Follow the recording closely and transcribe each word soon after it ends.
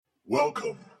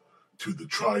Welcome to the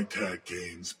TriTac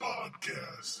Games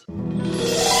Podcast.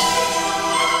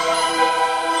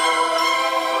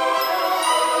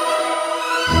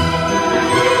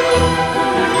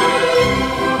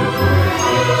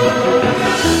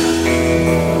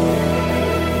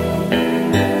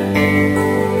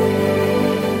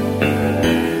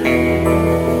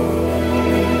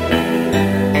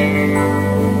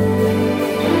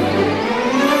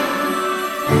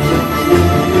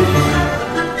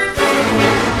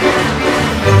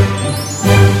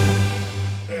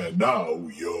 Now,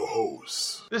 your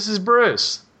hosts. This is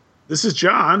Bruce. This is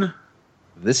John.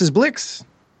 This is Blix.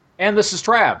 And this is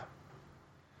Trav.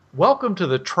 Welcome to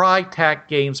the TriTac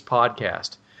Games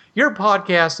Podcast, your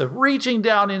podcast of reaching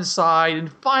down inside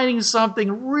and finding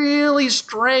something really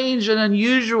strange and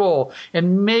unusual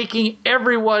and making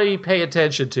everybody pay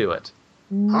attention to it.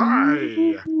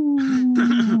 Hi.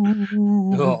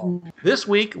 This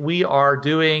week we are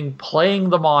doing Playing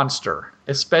the Monster,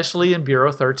 especially in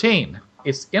Bureau 13.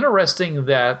 It's interesting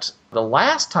that the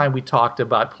last time we talked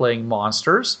about playing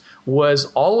monsters was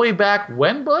all the way back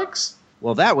when, Blix?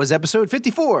 Well, that was episode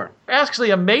 54. Actually,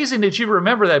 amazing that you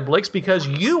remember that, Blix, because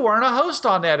you weren't a host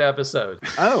on that episode.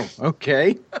 Oh,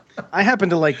 okay. I happen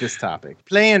to like this topic.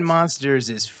 Playing monsters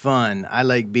is fun. I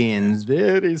like being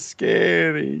very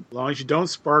scary. As long as you don't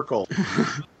sparkle.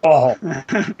 Oh.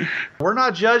 We're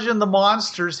not judging the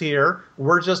monsters here.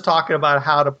 We're just talking about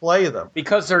how to play them.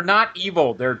 Because they're not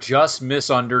evil, they're just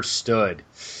misunderstood.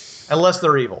 Unless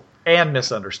they're evil and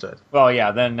misunderstood. Well,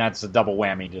 yeah, then that's a double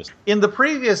whammy. Just In the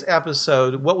previous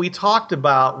episode, what we talked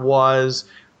about was,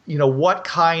 what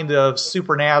kind of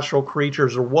supernatural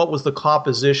creatures or what was the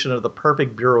composition of the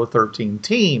perfect Bureau 13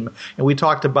 team. And we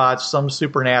talked about some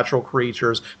supernatural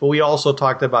creatures, but we also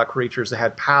talked about creatures that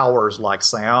had powers like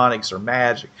psionics or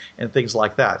magic and things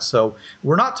like that. So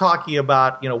we're not talking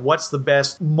about, what's the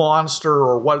best monster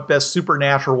or what best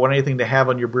supernatural or anything to have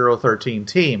on your Bureau 13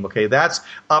 team. Okay, that's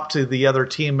up to the other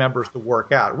team members to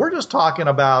work out. We're just talking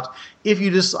about if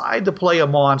you decide to play a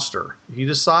monster, if you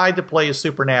decide to play a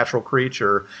supernatural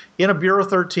creature in a Bureau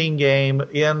 13 game,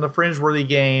 in the Fringeworthy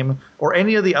game, or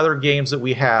any of the other games that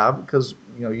we have, because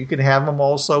you can have them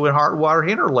also in Heartwater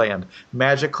Hinterland,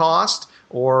 Magic Cost,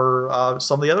 or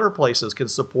some of the other places can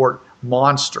support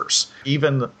monsters.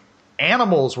 Even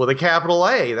animals with a capital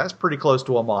A, that's pretty close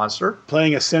to a monster.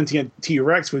 Playing a sentient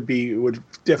T-Rex would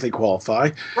definitely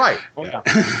qualify. Right. oh, yeah.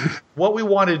 What we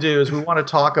want to do is we want to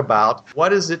talk about what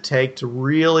does it take to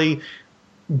really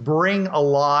bring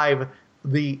alive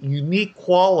the unique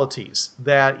qualities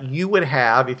that you would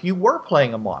have if you were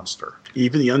playing a monster.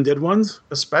 Even the undead ones?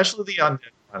 Especially the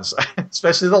undead ones,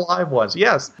 especially the live ones.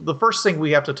 Yes. The first thing we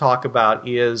have to talk about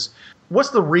is what's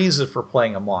the reason for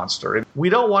playing a monster? And we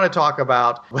don't want to talk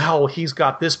about, well, he's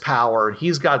got this power and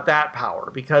he's got that power,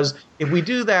 because if we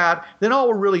do that, then all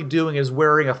we're really doing is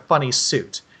wearing a funny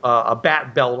suit, a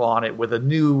bat belt on it with a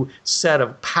new set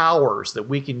of powers that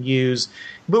we can use.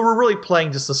 But we're really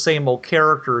playing just the same old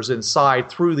characters inside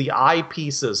through the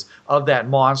eyepieces of that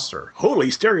monster.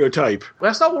 Holy stereotype.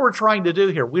 That's not what we're trying to do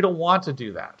here. We don't want to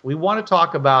do that. We want to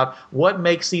talk about what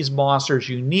makes these monsters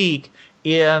unique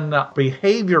in a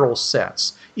behavioral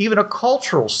sense, even a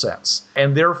cultural sense,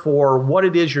 and therefore what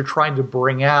it is you're trying to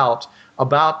bring out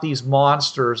about these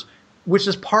monsters, which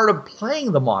is part of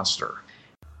playing the monster.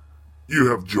 You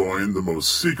have joined the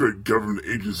most secret government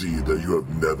agency that you have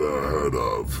never heard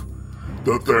of.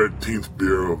 The 13th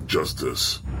Bureau of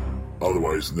Justice,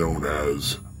 otherwise known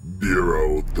as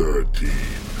Bureau 13.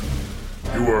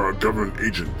 You are a government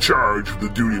agent charged with the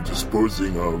duty of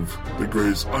disposing of the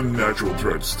greatest unnatural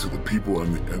threats to the people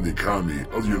and the economy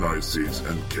of the United States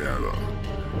and Canada.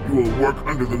 You will work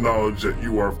under the knowledge that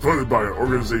you are funded by an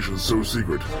organization so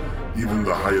secret, even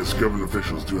the highest government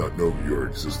officials do not know of your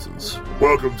existence.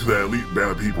 Welcome to the elite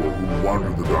band of people who wander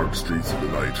the dark streets of the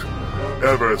night,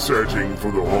 ever searching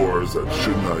for the horrors that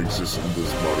should not exist in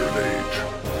this modern age.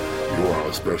 You are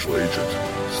a special agent,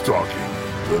 stalking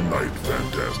the Night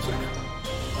Fantastic.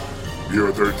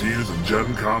 Bureau 13 is a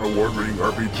Gen Con award-winning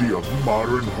RPG of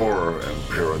modern horror and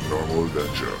paranormal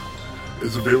adventure.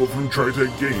 It's available from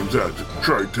TriTac Games at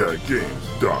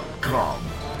TriTacGames.com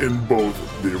in both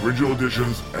the original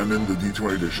editions and in the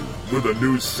D20 edition, with a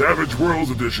new Savage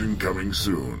Worlds edition coming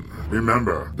soon.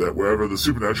 Remember that wherever the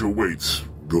supernatural waits,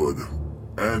 good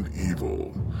and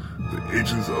evil, the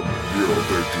agents of Bureau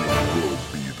 13 will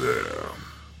be there.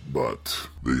 But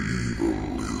the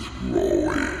evil is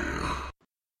growing.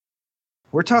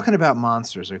 We're talking about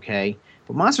monsters, okay?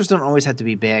 But monsters don't always have to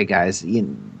be bad guys. We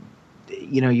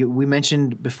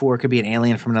mentioned before it could be an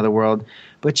alien from another world.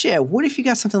 But yeah, what if you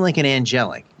got something like an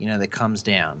angelic, that comes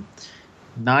down?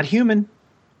 Not human,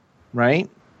 right?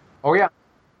 Oh, yeah.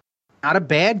 Not a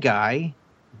bad guy,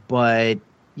 but,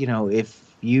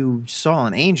 if you saw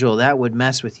an angel, that would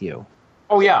mess with you.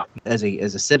 Oh, yeah. As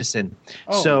a citizen.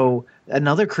 Oh. So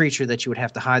another creature that you would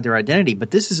have to hide their identity,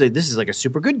 but this is like a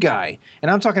super good guy. And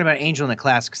I'm talking about angel in the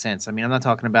classic sense. I mean, I'm not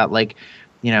talking about like,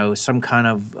 some kind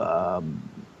of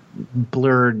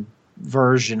blurred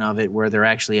version of it where they're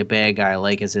actually a bad guy,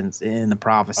 like as in the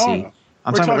prophecy. Oh,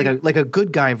 I'm we're talking about like a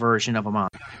good guy version of a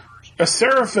monster. A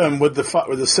seraphim with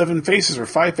the 7 faces or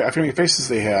 5. I forget how many faces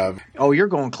they have. Oh, you're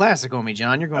going classic on me,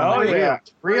 John. You're going like yeah.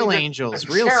 real angels,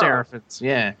 real Cherub. seraphims.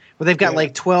 Yeah. Well, they've got Yeah.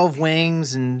 like 12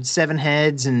 wings and 7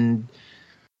 heads and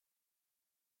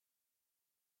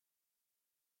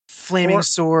flaming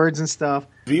swords and stuff.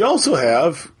 We also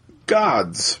have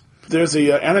gods. There's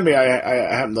a anime I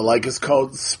happen to like. It's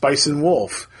called Spice and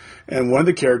Wolf. And one of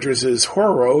the characters is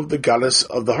Horo, the goddess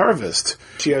of the harvest.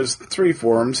 She has 3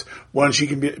 forms. 1, she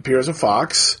can appear as a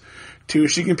fox. 2,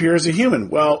 she can appear as a human.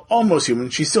 Well, almost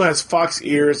human. She still has fox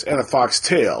ears and a fox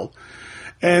tail.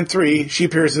 And 3, she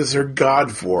appears as her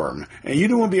god form. And you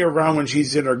don't want to be around when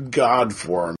she's in her god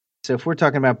form. So if we're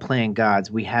talking about playing gods,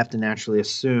 we have to naturally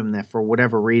assume that for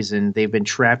whatever reason, they've been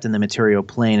trapped in the material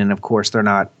plane. And of course, they're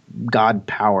not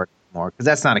god-powered anymore because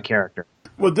that's not a character.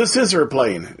 Well, this is her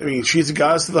plane. I mean, she's a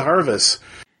goddess of the harvest.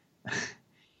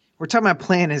 We're talking about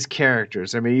playing as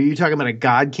characters. I mean, are you talking about a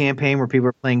god campaign where people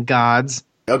are playing gods?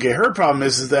 Okay, her problem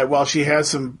is that while she has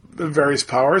some various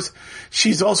powers,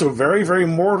 she's also very, very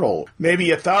mortal. Maybe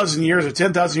 1,000 years or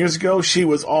 10,000 years ago, she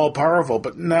was all powerful,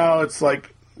 but now it's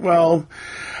like, well,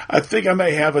 I think I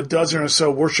may have a dozen or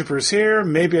so worshippers here,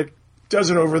 maybe a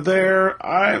dozen over there.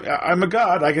 I'm a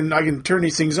god. I can turn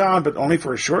these things on, but only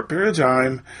for a short period of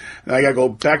time. And I gotta go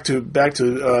back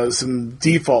to some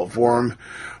default form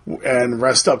and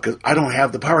rest up because I don't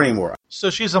have the power anymore. So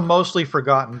she's a mostly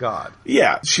forgotten god.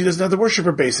 Yeah, she doesn't have the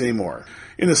worshipper base anymore.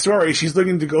 In the story, she's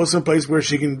looking to go someplace where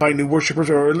she can find new worshippers,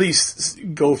 or at least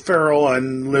go feral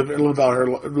and live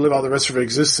out the rest of her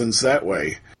existence that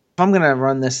way. If I'm going to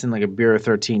run this in like a Bureau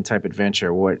 13 type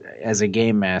adventure, as a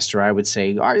game master, I would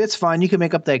say, all right, that's fine. You can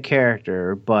make up that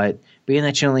character, but being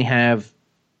that you only have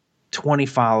 20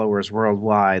 followers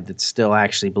worldwide that still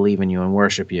actually believe in you and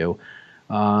worship you,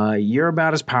 you're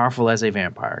about as powerful as a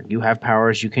vampire. You have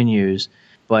powers you can use,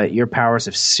 but your powers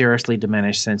have seriously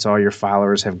diminished since all your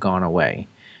followers have gone away.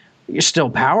 You're still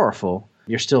powerful.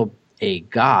 You're still a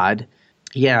god.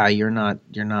 Yeah, you're not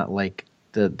like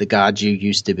the god you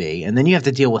used to be. And then you have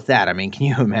to deal with that. I mean, can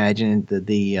you imagine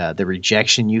the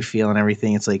rejection you feel and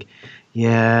everything? It's like,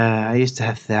 yeah, I used to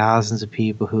have thousands of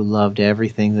people who loved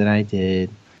everything that I did.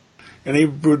 And he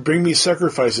would bring me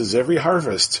sacrifices every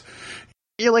harvest.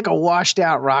 You're like a washed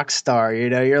out rock star,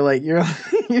 You're like you're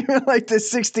like the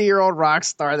 60-year-old rock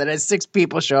star that has 6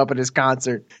 people show up at his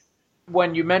concert.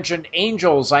 When you mentioned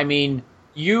angels, I mean,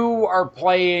 you are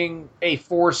playing a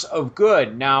force of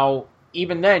good. Now,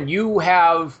 even then, you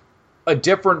have a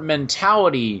different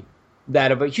mentality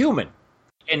that of a human.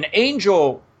 An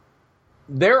angel,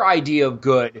 their idea of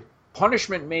good,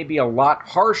 punishment may be a lot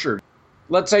harsher.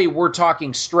 Let's say we're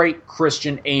talking straight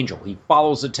Christian angel. He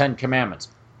follows the 10 Commandments.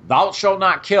 Thou shalt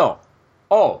not kill.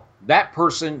 Oh, that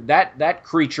person, that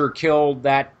creature killed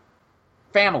that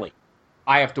family.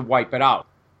 I have to wipe it out.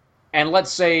 And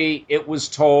let's say it was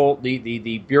told,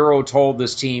 the Bureau told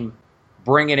this team,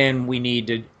 bring it in, we need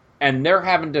to, and they're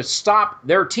having to stop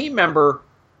their team member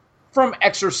from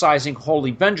exercising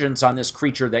holy vengeance on this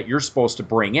creature that you're supposed to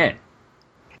bring in.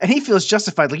 And he feels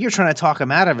justified. Like you're trying to talk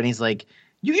him out of it. And he's like,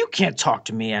 you can't talk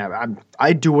to me.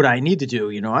 I do what I need to do.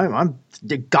 I'm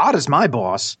God is my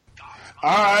boss.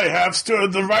 I have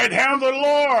stood the right hand of the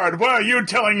Lord. Why are you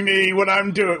telling me what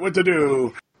to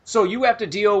do? So you have to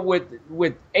deal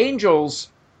with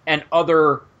angels and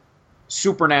other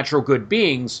supernatural good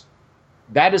beings.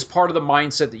 That is part of the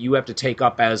mindset that you have to take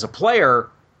up as a player,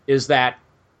 is that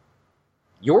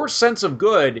your sense of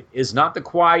good is not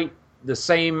quite the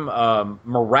same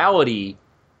morality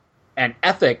and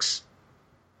ethics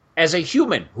as a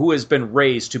human who has been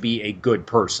raised to be a good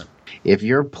person. If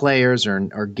your players or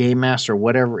game master or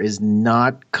whatever is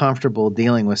not comfortable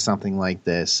dealing with something like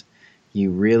this,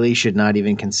 you really should not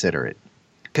even consider it.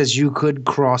 Because you could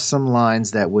cross some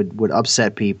lines that would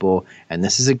upset people, and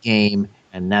this is a game,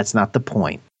 and that's not the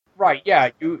point. Right, yeah.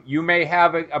 You may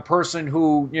have a person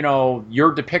who,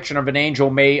 your depiction of an angel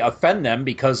may offend them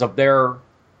because of their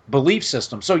belief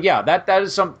system. So yeah, that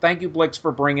is some. Thank you, Blix,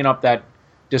 for bringing up that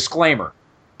disclaimer.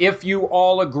 If you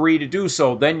all agree to do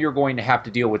so, then you're going to have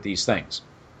to deal with these things.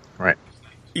 Right.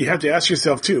 You have to ask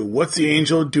yourself, too, what's the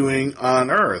angel doing on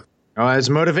Earth? Oh, it's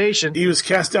motivation. He was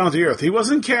cast down to the earth. He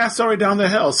wasn't cast all the way down the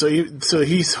hill. So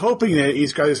he's hoping that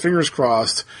he's got his fingers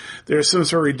crossed. There's some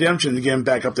sort of redemption to get him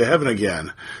back up to heaven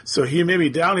again. So he may be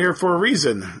down here for a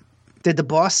reason. Did the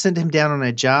boss send him down on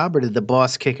a job, or did the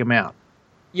boss kick him out?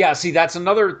 Yeah, see, that's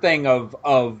another thing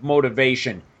of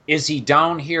motivation. Is he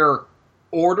down here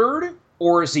ordered,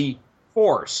 or is he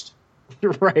forced?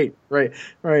 Right.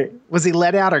 Was he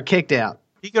let out or kicked out?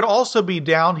 He could also be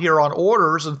down here on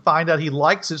orders and find out he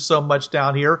likes it so much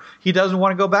down here, he doesn't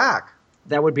want to go back.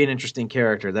 That would be an interesting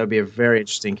character. That would be a very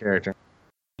interesting character.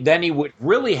 Then he would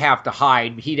really have to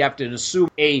hide. He'd have to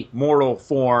assume a mortal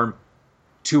form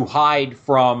to hide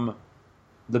from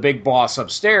the big boss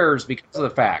upstairs because of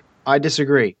the fact. I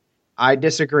disagree.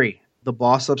 The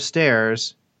boss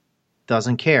upstairs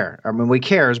doesn't care. I mean, he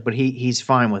cares, but he's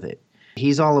fine with it.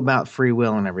 He's all about free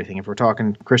will and everything, if we're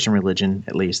talking Christian religion,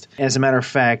 at least. As a matter of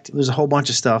fact, there's a whole bunch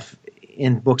of stuff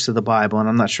in books of the Bible, and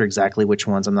I'm not sure exactly which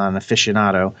ones. I'm not an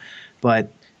aficionado.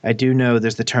 But I do know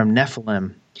there's the term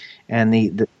Nephilim. And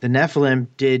the Nephilim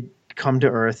did come to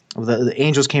Earth. The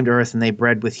angels came to Earth, and they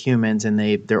bred with humans, and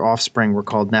their offspring were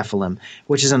called Nephilim,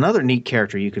 which is another neat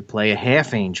character you could play, a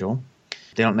half angel.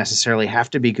 They don't necessarily have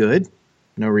to be good.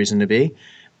 No reason to be.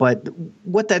 But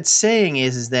what that's saying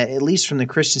is that, at least from the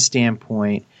Christian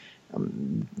standpoint,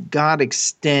 God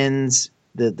extends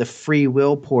the free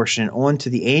will portion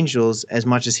onto the angels as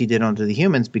much as he did onto the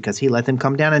humans, because he let them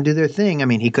come down and do their thing. I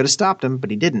mean, he could have stopped them, but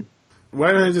he didn't.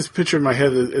 Why don't I just picture in my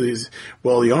head is,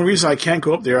 well, the only reason I can't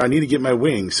go up there, I need to get my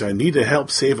wings, so I need to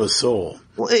help save a soul.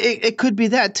 Well, it could be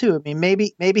that too. I mean,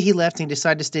 maybe he left and he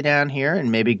decided to stay down here, and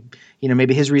maybe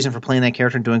his reason for playing that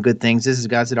character and doing good things is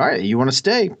God said, all right, you want to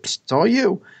stay, it's all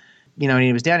you. And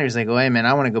he was down here, he's like, oh, hey, man,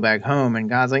 I want to go back home. And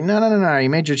God's like, no, you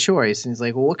made your choice. And he's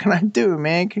like, well, what can I do,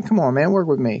 man? Come on, man, work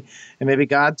with me. And maybe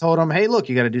God told him, hey, look,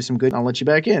 you got to do some good, I'll let you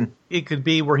back in. It could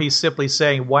be where he's simply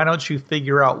saying, why don't you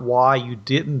figure out why you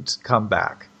didn't come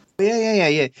back?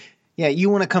 Yeah, you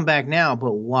want to come back now,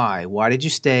 but why? Why did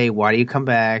you stay? Why do you come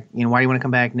back? Why do you want to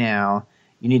come back now?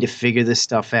 You need to figure this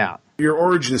stuff out. Your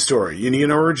origin story. You need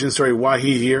an origin story, why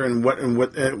he's here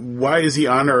and why is he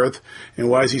on Earth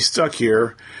and why is he stuck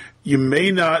here. You may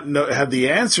not have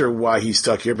the answer why he's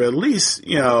stuck here, but at least,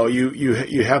 you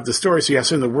have the story, so you have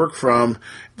something to work from,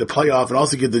 to play off, and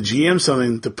also give the GM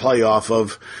something to play off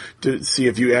of to see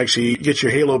if you actually get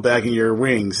your halo back in your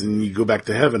wings and you go back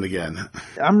to heaven again.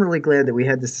 I'm really glad that we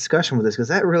had this discussion with this, because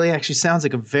that really actually sounds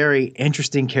like a very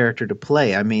interesting character to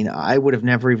play. I mean, I would have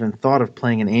never even thought of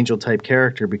playing an angel-type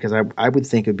character, because I would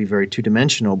think it would be very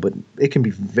two-dimensional, but it can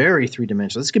be very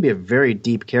three-dimensional. This could be a very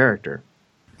deep character.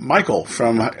 Michael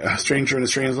from A Stranger in a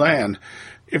Strange Land.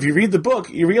 If you read the book,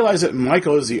 you realize that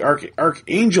Michael is the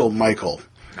Archangel Michael.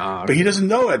 But he doesn't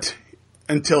know it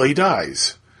until he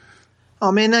dies.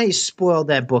 Oh, man, now you spoiled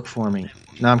that book for me.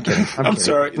 No, I'm kidding. I'm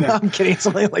sorry. No, I'm kidding. It's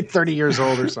only like 30 years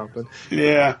old or something.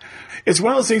 Yeah. It's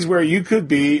one of those things where you could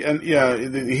be, and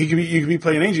you could be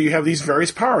playing an angel. You have these various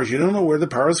powers. You don't know where the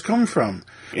powers come from.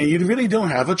 And you really don't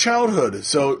have a childhood.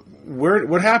 So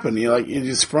what happened? You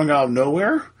just sprung out of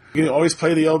nowhere? You can always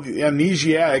play the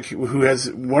amnesiac who has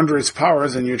wondrous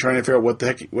powers, and you're trying to figure out what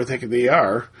the heck they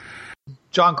are.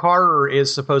 John Carter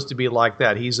is supposed to be like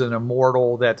that. He's an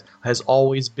immortal that has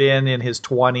always been in his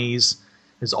 20s,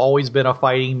 has always been a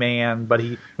fighting man, but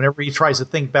whenever he tries to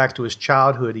think back to his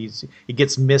childhood, he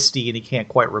gets misty and he can't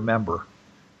quite remember.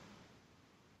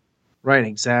 Right,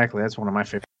 exactly. That's one of my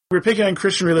favorites. We're picking on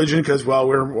Christian religion because, well,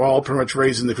 we're all pretty much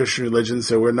raised in the Christian religion,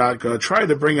 so we're not going to try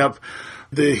to bring up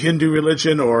the Hindu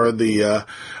religion or the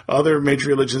other major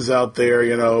religions out there,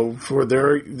 for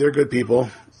they're good people.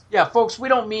 Yeah, folks, we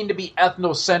don't mean to be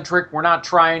ethnocentric. We're not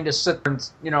trying to sit there and,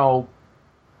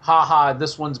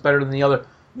 this one's better than the other.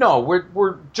 No,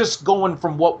 we're just going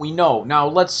from what we know. Now,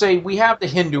 let's say we have the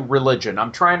Hindu religion.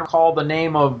 I'm trying to recall the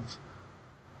name of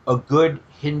a good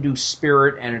Hindu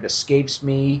spirit, and it escapes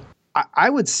me. I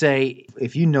would say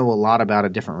if you know a lot about a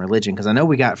different religion, because I know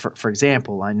we got, for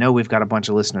example, I know we've got a bunch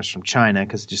of listeners from China,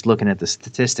 because just looking at the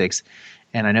statistics,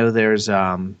 and I know there's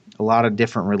a lot of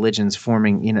different religions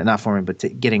forming, not forming, but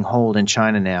getting hold in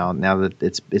China now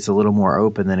that it's a little more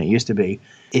open than it used to be.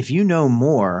 If you know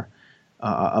more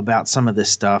about some of this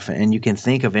stuff, and you can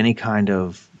think of any kind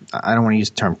of, I don't want to use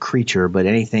the term creature, but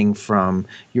anything from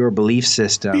your belief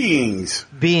system. Beings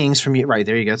from your, right,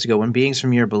 there you go. That's a good one. Beings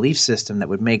from your belief system that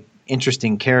would make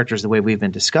interesting characters the way we've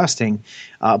been discussing.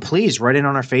 Please write in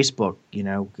on our Facebook.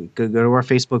 Go to our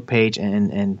Facebook page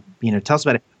and tell us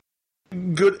about it.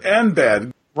 Good and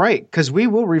bad. Right, because we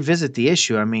will revisit the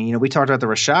issue. I mean, we talked about the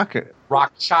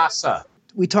Rakshasa.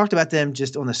 we talked about them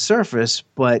just on the surface,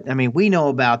 but I mean, we know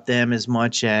about them as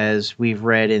much as we've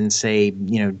read in, say,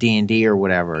 D&D or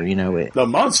whatever. The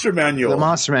Monster Manual. The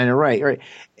Monster Manual, right.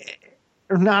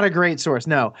 Not a great source.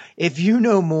 No, if you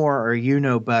know more or you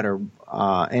know better,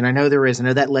 and I know there is. I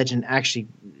know that legend actually.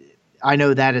 I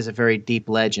know that is a very deep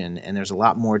legend, and there's a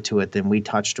lot more to it than we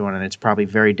touched on, and it's probably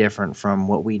very different from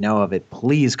what we know of it.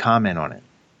 Please comment on it,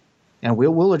 and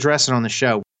we'll address it on the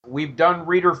show. We've done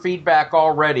reader feedback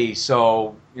already,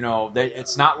 so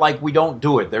it's not like we don't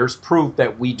do it. There's proof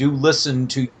that we do listen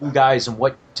to you guys and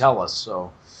what you tell us.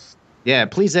 So, yeah,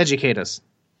 please educate us.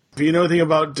 If you know anything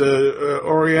about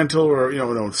Oriental or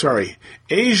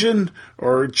Asian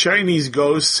or Chinese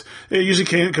ghosts, it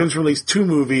usually comes from at least two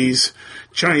movies: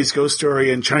 Chinese Ghost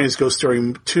Story and Chinese Ghost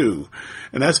Story 2,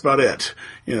 and that's about it.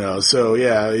 So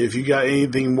yeah, if you got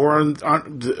anything more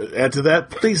to add to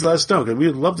that, please let us know, because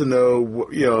we'd love to know.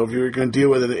 If you're going to deal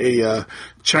with a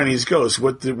Chinese ghost,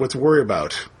 what to worry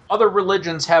about. Other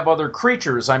religions have other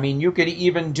creatures. I mean, you could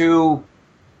even do.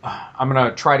 I'm going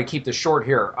to try to keep this short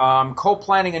here.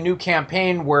 Co-planning a new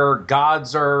campaign where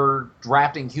gods are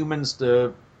drafting humans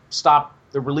to stop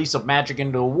the release of magic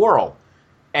into the world.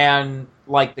 And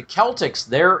like the Celtics,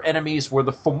 their enemies were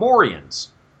the Fomorians.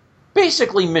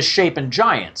 Basically misshapen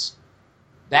giants.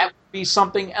 That would be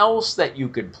something else that you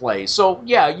could play. So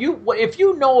yeah, if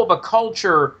you know of a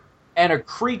culture and a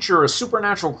creature, a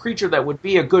supernatural creature that would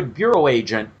be a good bureau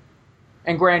agent,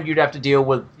 and granted, you'd have to deal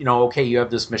with, okay, you have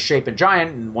this misshapen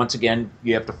giant, and once again,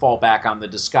 you have to fall back on the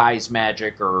disguise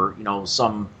magic or,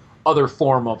 some other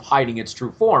form of hiding its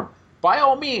true form. By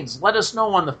all means, let us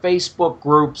know on the Facebook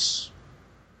groups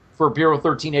for Bureau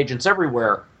 13 agents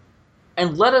everywhere,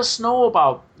 and let us know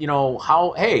about,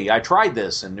 how, hey, I tried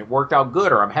this and it worked out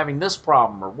good, or I'm having this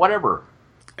problem, or whatever.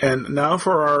 And now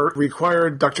for our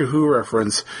required Doctor Who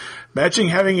reference. Imagine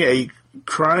having a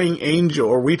crying angel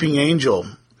or weeping angel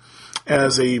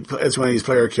as one of these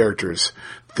player characters.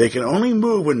 They can only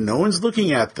move when no one's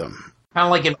looking at them. Kind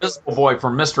of like Invisible Boy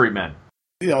from Mystery Men.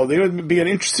 They would be an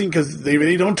interesting, because they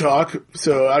really don't talk,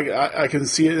 so I can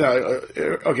see it.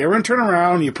 Okay, we're going to turn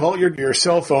around, you pull out your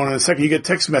cell phone, and in a second you get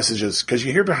text messages, because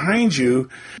you hear behind you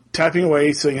typing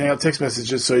away, so you can have text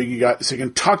messages, so you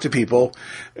can talk to people.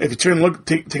 If you turn and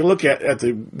take a look at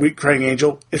the weak crying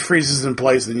angel, it freezes in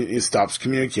place, and it stops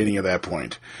communicating at that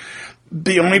point.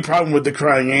 The only problem with the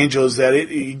crying angel is that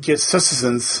it gets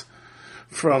sustenance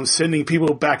from sending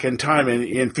people back in time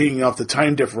and feeding off the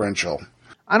time differential.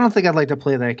 I don't think I'd like to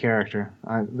play that character.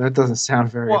 That doesn't sound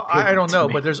very well. I don't know,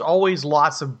 but there's always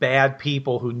lots of bad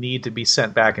people who need to be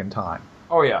sent back in time.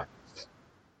 Oh, yeah.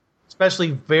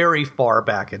 Especially very far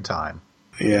back in time.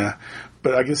 Yeah,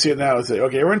 but I can see it now. It's like,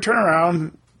 okay, we're going to turn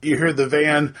around. You hear the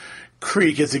van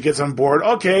creak as it gets on board.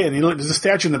 Okay, and there's a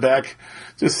statue in the back,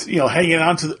 just hanging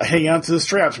on to the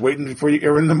straps, waiting for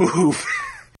everyone to move.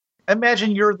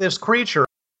 Imagine you're this creature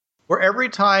where every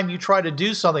time you try to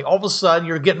do something, all of a sudden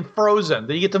you're getting frozen.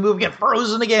 Then you get to move and get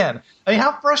frozen again. I mean,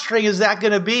 how frustrating is that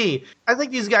going to be? I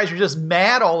think these guys are just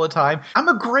mad all the time. I'm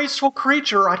a graceful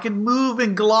creature. I can move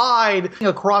and glide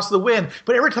across the wind.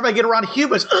 But every time I get around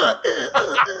humans...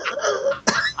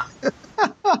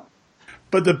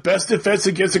 But the best defense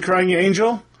against a crying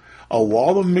angel? A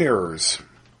wall of mirrors.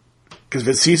 Because if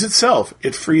it sees itself,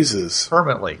 it freezes.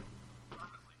 Permanently.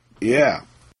 Yeah.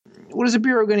 What is the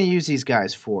Bureau going to use these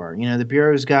guys for? The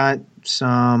Bureau's got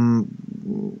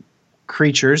some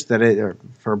creatures that,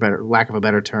 for lack of a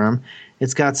better term,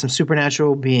 it's got some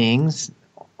supernatural beings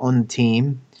on the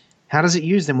team. How does it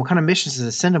use them? What kind of missions does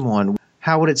it send them on?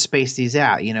 How would it space these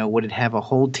out? Would it have a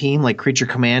whole team like Creature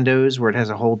Commandos, where it has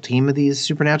a whole team of these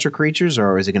supernatural creatures,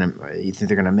 or is it going to? You think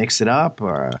they're going to mix it up?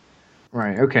 Or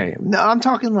right? Okay. No, I'm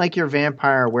talking like your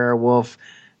vampire, werewolf,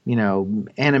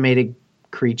 animated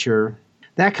creature.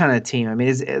 That kind of team. I mean,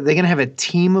 are they going to have a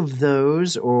team of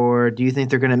those, or do you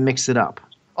think they're going to mix it up?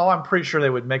 Oh, I'm pretty sure they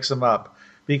would mix them up,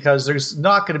 because there's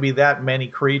not going to be that many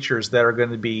creatures that are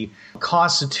going to be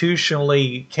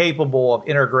constitutionally capable of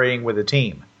integrating with a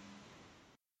team.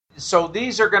 So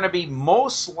these are going to be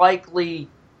most likely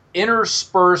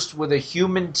interspersed with a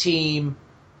human team,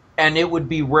 and it would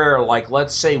be rare. Like,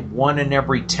 let's say 1 in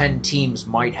every 10 teams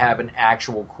might have an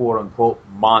actual quote-unquote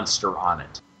monster on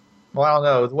it. Well, I don't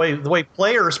know. The way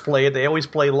players play it, they always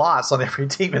play lots on every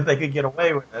team if they could get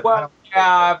away with it. Well,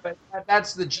 yeah, but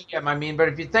that's the GM. I mean, but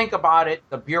if you think about it,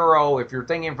 the Bureau, if you're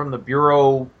thinking from the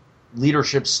Bureau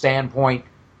leadership standpoint,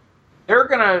 they're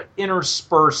going to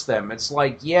intersperse them. It's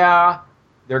like, yeah,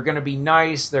 they're going to be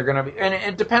nice. They're going to be, and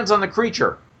it depends on the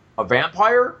creature. A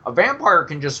vampire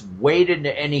can just wade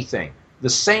into anything. The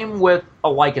same with a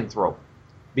lycanthrope,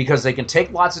 because they can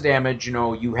take lots of damage.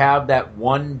 You have that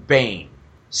one Bane.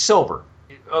 silver.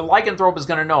 A lycanthrope is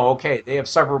going to know, okay, they have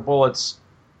several bullets.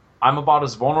 I'm about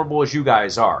as vulnerable as you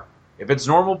guys are. If it's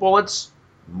normal bullets,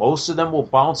 most of them will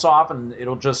bounce off and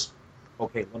it'll just,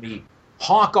 okay, let me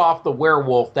honk off the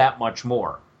werewolf that much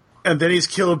more. And then he's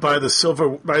killed by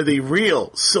the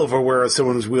real silverware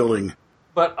someone is wielding.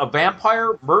 But a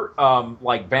vampire,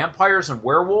 like vampires and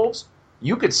werewolves,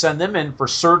 you could send them in for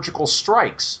surgical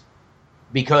strikes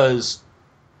because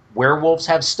werewolves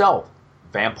have stealth.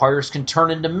 Vampires can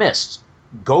turn into mist.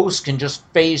 Ghosts can just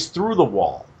phase through the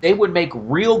wall. They would make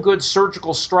real good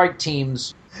surgical strike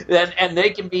teams, and they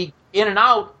can be in and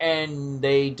out, and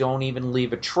they don't even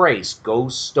leave a trace.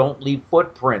 Ghosts don't leave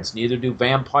footprints. Neither do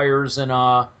vampires in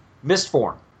mist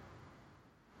form.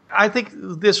 I think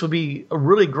this would be a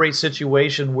really great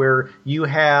situation where you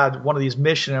had one of these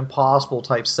Mission Impossible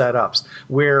type setups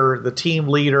where the team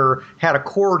leader had a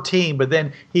core team, but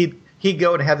then he'd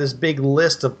go and have this big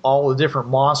list of all the different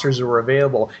monsters that were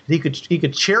available. He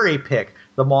could cherry pick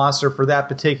the monster for that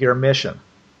particular mission.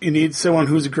 You need someone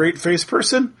who's a great face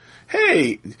person?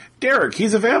 Hey, Derek,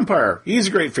 he's a vampire. He's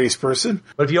a great face person.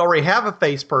 But if you already have a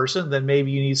face person, then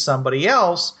maybe you need somebody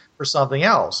else for something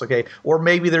else, okay? Or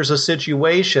maybe there's a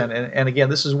situation, and again,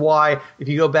 this is why, if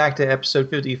you go back to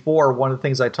episode 54, one of the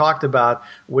things I talked about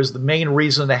was the main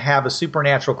reason to have a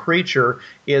supernatural creature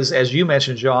is, as you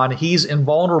mentioned, John, he's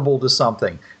invulnerable to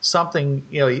something.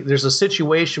 There's a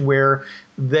situation where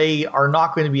they are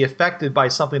not going to be affected by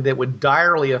something that would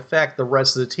direly affect the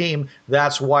rest of the team.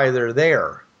 That's why they're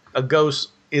there. A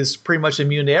ghost is pretty much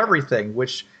immune to everything,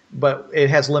 but it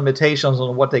has limitations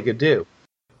on what they could do.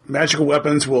 Magical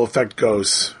weapons will affect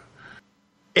ghosts.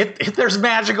 If there's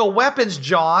magical weapons,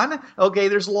 John, okay,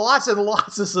 there's lots and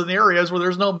lots of scenarios where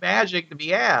there's no magic to be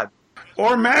had.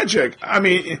 Or magic. I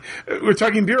mean, we're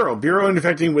talking Bureau. Bureau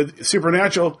infecting with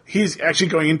supernatural, he's actually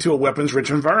going into a weapons-rich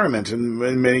environment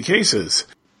in many cases.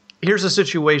 Here's a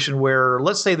situation where,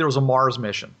 let's say there was a Mars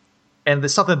mission, and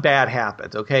something bad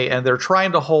happened, okay, and they're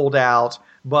trying to hold out,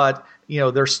 but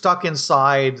they're stuck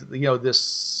inside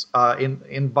this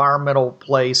environmental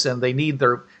place, and they need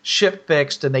their ship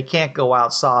fixed, and they can't go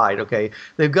outside. Okay,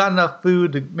 they've got enough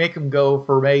food to make them go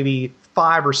for maybe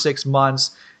 5 or 6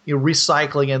 months,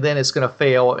 recycling, and then it's going to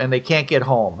fail, and they can't get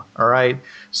home. All right,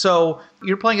 so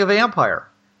you're playing a vampire.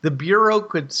 The Bureau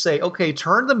could say, okay,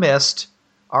 turn the mist.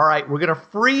 All right, we're going to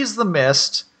freeze the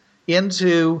mist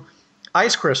into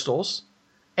ice crystals.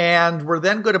 And we're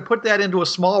then going to put that into a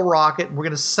small rocket, and we're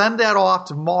going to send that off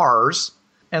to Mars,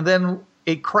 and then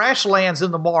it crash lands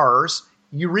into Mars.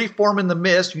 You reform in the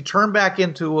mist, you turn back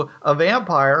into a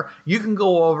vampire, you can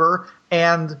go over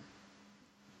and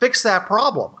fix that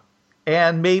problem.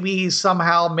 And maybe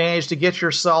somehow manage to get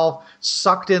yourself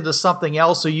sucked into something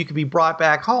else so you can be brought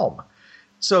back home.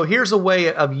 So here's a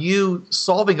way of you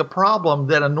solving a problem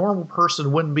that a normal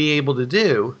person wouldn't be able to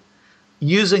do,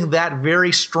 using that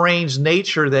very strange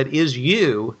nature that is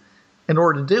you in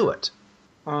order to do it.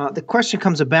 The question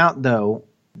comes about, though,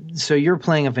 so you're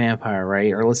playing a vampire,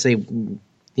 right? Or let's say,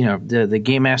 the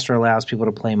game master allows people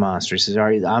to play monsters. Says, "All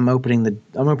right, I'm opening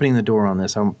the door on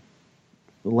this. I'm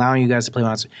allowing you guys to play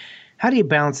monsters." How do you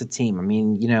balance the team? I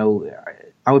mean,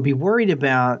 I would be worried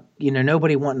about,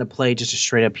 nobody wanting to play just a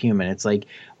straight up human. It's like,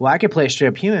 well, I could play a straight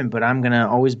up human, but I'm going to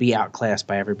always be outclassed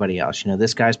by everybody else.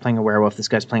 This guy's playing a werewolf. This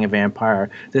guy's playing a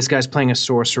vampire. This guy's playing a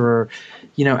sorcerer.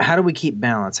 How do we keep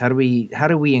balance? How do we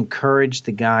encourage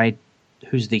the guy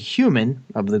who's the human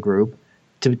of the group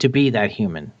to be that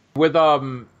human? With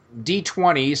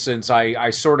D20, since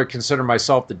I sort of consider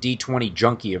myself the D20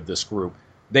 junkie of this group,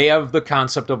 they have the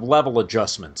concept of level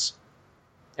adjustments.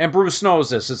 And Bruce knows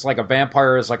this. It's like a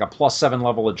vampire is like a +7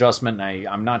 level adjustment, and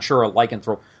I'm not sure a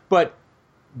lycanthrope. But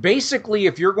basically,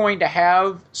 if you're going to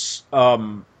have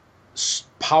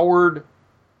powered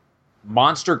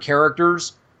monster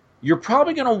characters, you're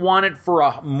probably going to want it for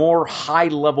a more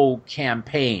high-level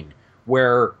campaign,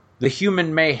 where the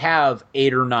human may have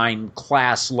 8 or 9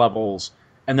 class levels,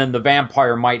 and then the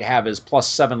vampire might have his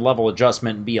 +7 level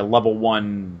adjustment and be a level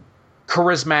 1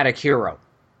 charismatic hero.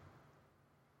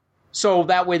 So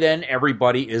that way then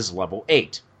everybody is level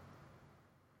 8.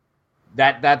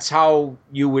 That's how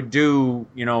you would do,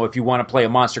 if you want to play a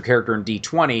monster character in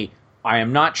D20. I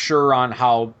am not sure on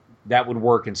how that would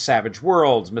work in Savage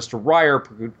Worlds. Mr. Ryer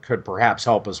could perhaps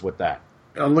help us with that.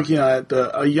 I'm looking at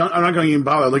a young. I'm not going to even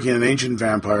bother looking at an ancient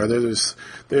vampire.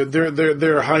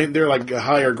 They're high. They're like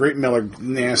higher Great Miller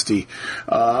nasty,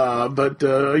 but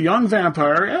a young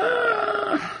vampire.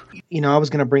 I was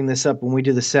going to bring this up when we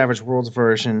do the Savage Worlds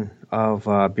version of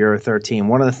Bureau 13.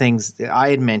 One of the things that I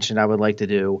had mentioned I would like to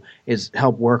do is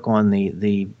help work on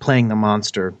the playing the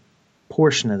monster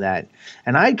portion of that.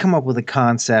 And I'd come up with a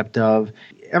concept of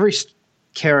every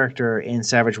character in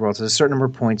Savage Worlds has a certain number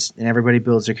of points, and everybody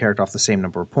builds their character off the same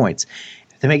number of points.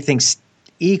 To make things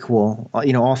equal,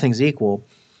 all things equal,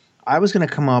 I was going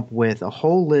to come up with a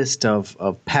whole list of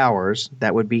powers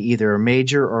that would be either a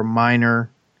major or minor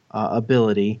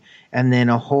ability, and then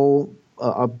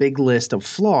a big list of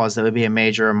flaws that would be a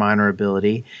major or minor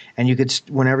ability. And you could,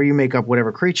 whenever you make up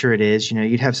whatever creature it is,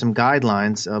 you'd have some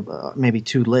guidelines of maybe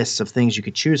 2 lists of things you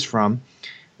could choose from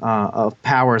of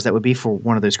powers that would be for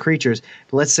one of those creatures.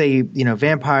 But let's say, the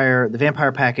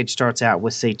vampire package starts out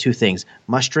with, say, 2 things: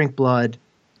 must drink blood,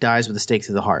 dies with a stake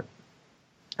through the heart.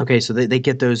 Okay, so they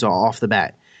get those all off the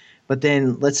bat. But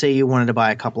then let's say you wanted to buy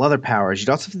a couple other powers.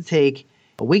 You'd also have to take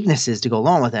weaknesses to go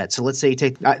along with that. So let's say you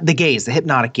take the gaze, the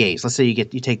hypnotic gaze. Let's say you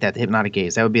take that, the hypnotic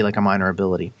gaze. That would be like a minor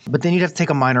ability. But then you'd have to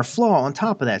take a minor flaw on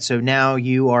top of that. So now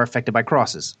you are affected by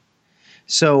crosses.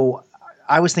 So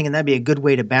I was thinking that'd be a good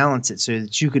way to balance it so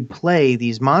that you could play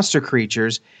these monster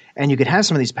creatures and you could have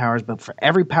some of these powers, but for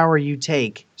every power you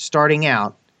take starting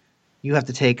out, you have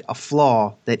to take a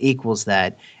flaw that equals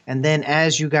that. And then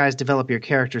as you guys develop your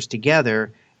characters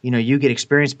together, you get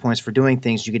experience points for doing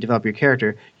things. You can develop your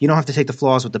character. You don't have to take the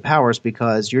flaws with the powers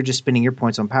because you're just spending your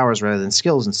points on powers rather than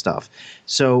skills and stuff.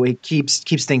 So it keeps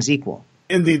things equal.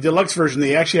 In the deluxe version,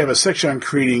 they actually have a section on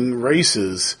creating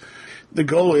races. The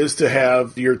goal is to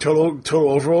have your total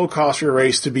overall cost for your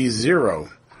race to be 0.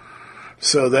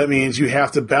 So that means you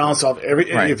have to balance off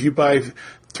every. Right. If you buy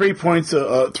 3 points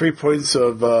of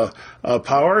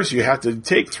powers, you have to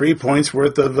take 3 points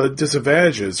worth of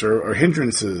disadvantages or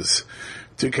hindrances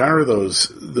to counter those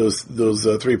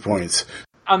 3 points.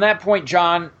 On that point,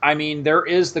 John, there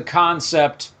is the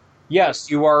concept, yes,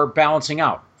 you are balancing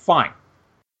out. Fine.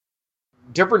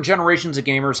 Different generations of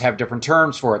gamers have different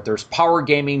terms for it. There's power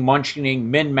gaming,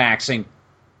 munching, min-maxing.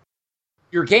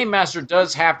 Your game master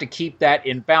does have to keep that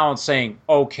in balance, saying,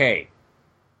 okay,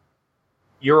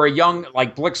 you're a young,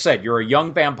 like Blick said, you're a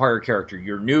young vampire character.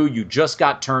 You're new, you just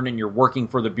got turned, and you're working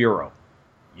for the Bureau.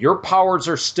 Your powers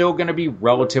are still going to be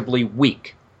relatively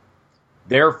weak.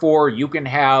 Therefore, you can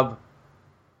have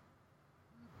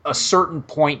a certain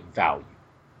point value.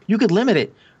 You could limit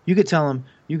it. You could tell them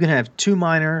you can have 2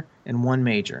 minor and 1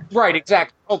 major. Right,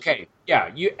 exactly. Okay,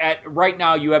 yeah. Right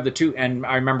now you have the 2, and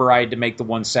I remember I had to make the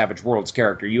 1 Savage Worlds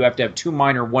character. You have to have 2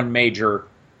 minor, 1 major,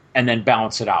 and then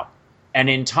balance it out. And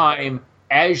in time,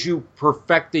 as you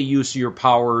perfect the use of your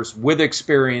powers with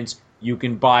experience, you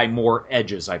can buy more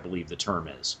edges, I believe the term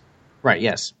is. Right,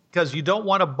 yes. Because you don't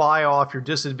want to buy off your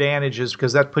disadvantages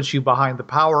because that puts you behind the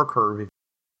power curve.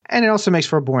 And it also makes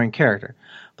for a boring character.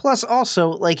 Plus, also,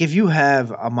 like if you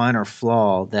have a minor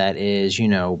flaw that is,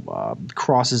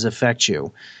 crosses affect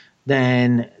you,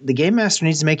 then the game master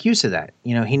needs to make use of that.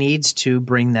 He needs to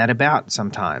bring that about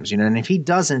sometimes. And if he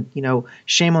doesn't,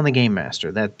 shame on the game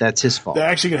master. That's his fault. That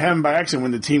actually can happen by accident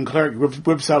when the team cleric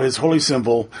whips out his holy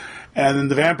symbol, and then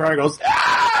the vampire goes,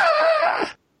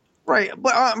 "Ah!" Right,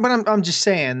 but I'm just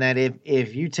saying that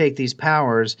if you take these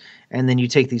powers and then you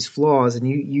take these flaws and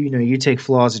you take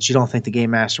flaws that you don't think the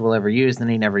game master will ever use, and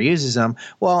then he never uses them,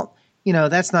 well,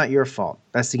 that's not your fault.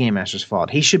 That's the game master's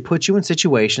fault. He should put you in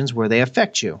situations where they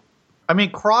affect you.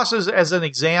 Crosses, as an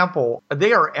example,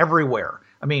 they are everywhere.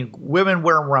 Women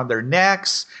wear them around their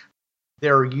necks.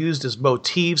 They're used as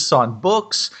motifs on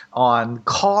books, on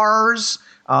cars,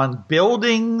 on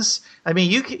buildings.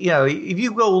 If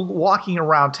you go walking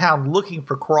around town looking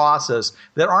for crosses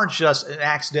that aren't just an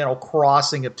accidental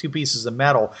crossing of 2 pieces of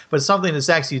metal, but something that's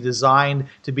actually designed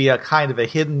to be a kind of a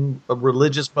hidden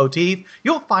religious motif,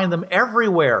 you'll find them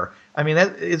everywhere.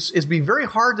 It'd be very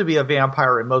hard to be a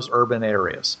vampire in most urban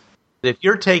areas. If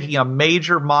you're taking a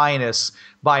major minus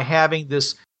by having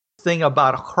this thing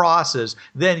about crosses,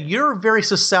 then you're very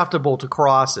susceptible to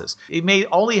crosses. It may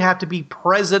only have to be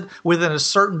present within a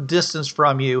certain distance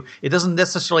from you. It doesn't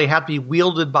necessarily have to be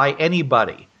wielded by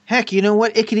anybody. Heck, you know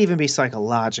what? It could even be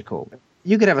psychological.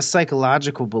 You could have a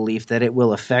psychological belief that it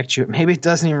will affect you. Maybe it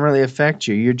doesn't even really affect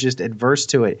you. You're just adverse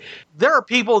to it. There are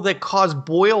people that cause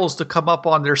boils to come up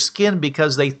on their skin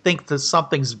because they think that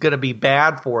something's going to be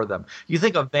bad for them. You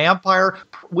think a vampire,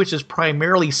 which is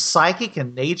primarily psychic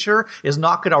in nature, is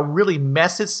not going to really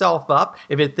mess itself up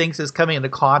if it thinks it's coming into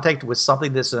contact with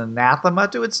something that's an anathema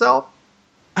to itself?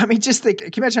 Just think,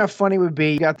 can you imagine how funny it would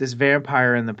be? You got this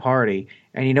vampire in the party,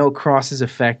 and crosses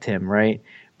affect him, right?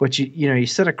 But you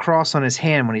set a cross on his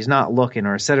hand when he's not looking,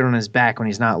 or set it on his back when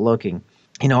he's not looking.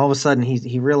 All of a sudden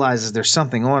he realizes there's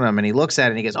something on him, and he looks at it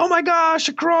and he goes, "Oh my gosh,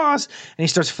 a cross!" And he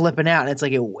starts flipping out, and it's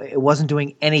like it wasn't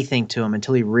doing anything to him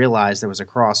until he realized there was a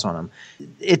cross on him.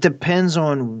 It depends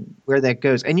on where that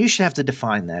goes, and you should have to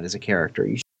define that as a character.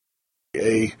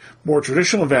 a more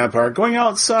traditional vampire, going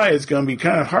outside is going to be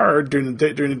kind of hard during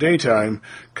the daytime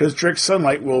because direct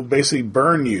sunlight will basically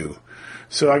burn you.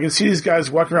 So I can see these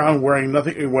guys walking around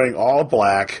wearing all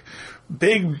black,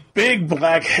 big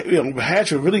black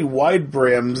hats with really wide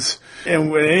brims, and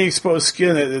with any exposed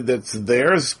skin that's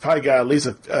theirs, probably got at least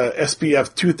a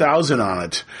SPF 2000 on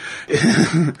it.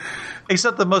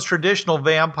 Except the most traditional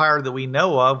vampire that we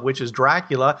know of, which is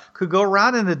Dracula, could go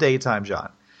around in the daytime,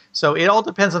 John. So it all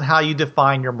depends on how you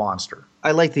define your monster.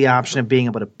 I like the option of being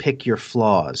able to pick your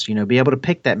flaws, be able to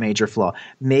pick that major flaw.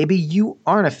 Maybe you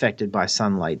aren't affected by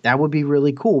sunlight. That would be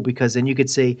really cool because then you could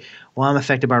say, well, I'm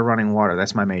affected by running water.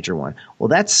 That's my major one. Well,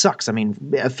 that sucks. I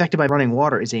mean, affected by running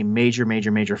water is a major,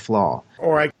 major, major flaw.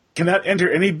 Or I cannot enter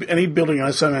any building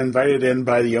unless I'm invited in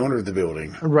by the owner of the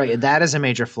building. Right. That is a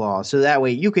major flaw. So that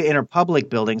way you could enter public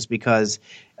buildings because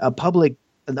a public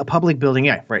building,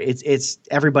 yeah, right. It's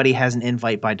everybody has an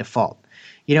invite by default.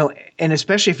 And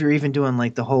especially if you're even doing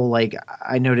like the whole, like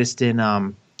I noticed in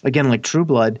again, like True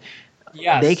Blood,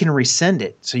 yes, they can rescind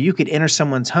it. So you could enter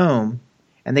someone's home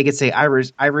and they could say, I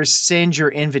rescind your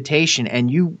invitation, and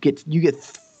you get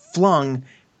flung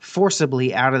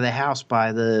forcibly out of the house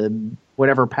by the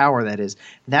whatever power that is.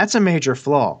 That's a major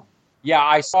flaw. Yeah,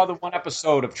 I saw the one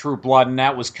episode of True Blood, and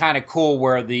that was kind of cool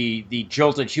where the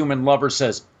jilted human lover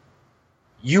says,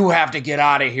 you have to get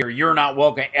out of here. You're not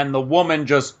welcome. And the woman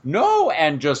just, no,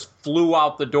 and just flew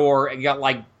out the door and got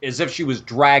like, as if she was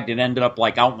dragged and ended up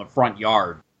like out in the front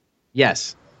yard.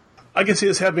 Yes. I can see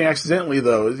this happening accidentally,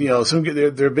 though.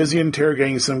 They're busy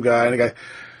interrogating some guy, and the guy,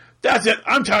 that's it,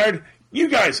 I'm tired. You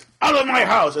guys, out of my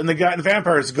house. And the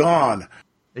vampire is gone.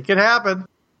 It could happen.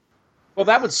 Well,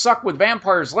 that would suck with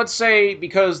vampires. Let's say,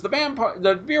 because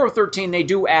the Bureau 13, they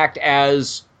do act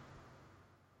as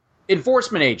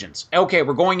enforcement agents. Okay,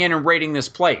 we're going in and raiding this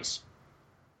place.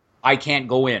 I can't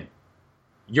go in.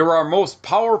 You're our most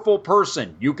powerful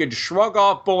person. You could shrug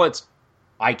off bullets.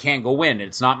 I can't go in.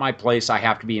 It's not my place. I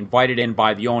have to be invited in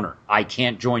by the owner. I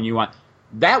can't join you on.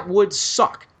 That would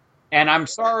suck. And I'm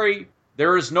sorry,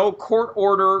 there is no court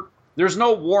order. There's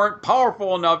no warrant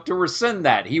powerful enough to rescind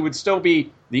that. He would still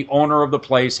be, the owner of the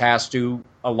place has to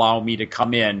allow me to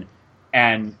come in,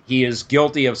 and he is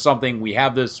guilty of something. We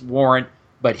have this warrant,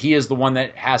 but he is the one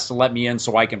that has to let me in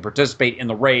so I can participate in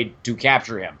the raid to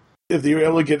capture him. If they were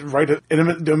able to get right to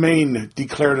eminent domain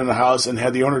declared in the house and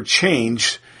had the owner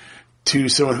changed to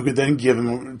someone who could then give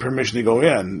him permission to go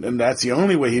in, and that's the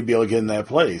only way he'd be able to get in that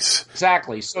place.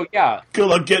 Exactly. So, yeah. Good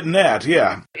luck getting that,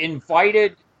 yeah.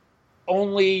 Invited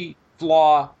only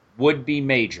flaw would be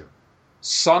major.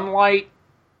 Sunlight,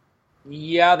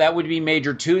 yeah, that would be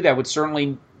major too. That would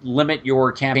certainly limit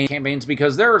your campaigns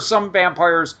because there are some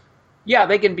vampires, yeah,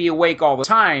 they can be awake all the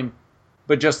time,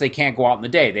 but just they can't go out in the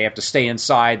day. They have to stay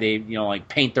inside. They, like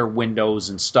paint their windows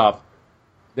and stuff.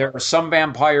 There are some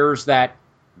vampires that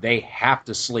they have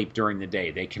to sleep during the day.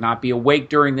 They cannot be awake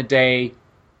during the day,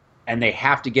 and they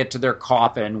have to get to their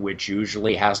coffin, which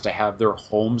usually has to have their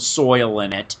home soil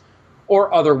in it,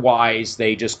 or otherwise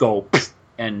they just go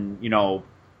and,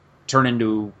 turn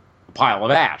into a pile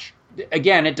of ash.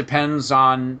 Again, it depends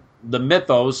on the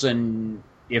mythos, and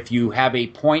if you have a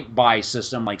point buy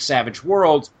system like Savage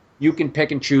Worlds, you can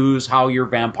pick and choose how your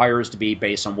vampire is to be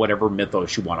based on whatever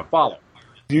mythos you want to follow.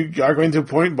 If you are going to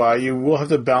point buy, you will have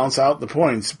to balance out the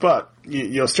points, but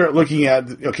you'll start looking at,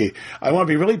 okay, I want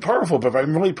to be really powerful, but if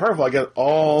I'm really powerful, I got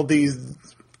all these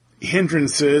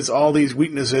hindrances, all these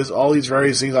weaknesses, all these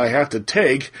various things I have to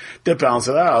take to balance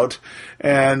it out,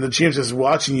 and the GM's just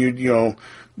watching you,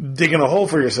 digging a hole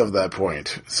for yourself at that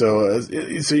point. So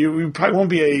you probably won't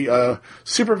be a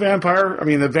super vampire. I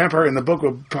mean, the vampire in the book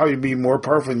will probably be more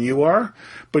powerful than you are,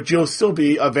 but you'll still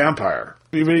be a vampire.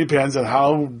 It really depends on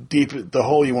how deep the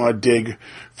hole you want to dig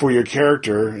for your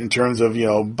character in terms of,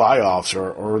 buy-offs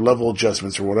or level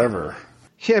adjustments or whatever.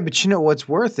 Yeah, but what's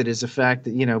worth it is the fact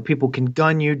that, people can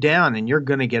gun you down and you're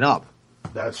going to get up.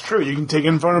 That's true. You can take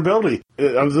invulnerability.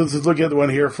 I was just looking at the one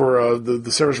here for the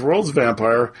Savage Worlds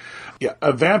vampire. Yeah,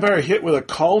 a vampire hit with a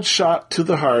called shot to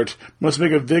the heart must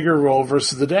make a vigor roll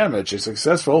versus the damage. If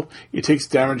successful, it takes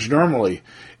damage normally.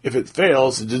 If it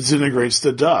fails, it disintegrates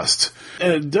to dust.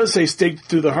 And it does say stake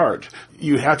through the heart.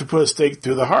 You have to put a stake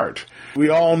through the heart. We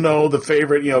all know the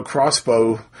favorite,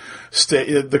 crossbow,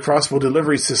 the crossbow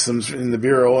delivery systems in the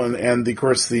Bureau, and of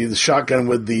course the shotgun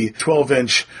with the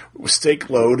 12-inch stake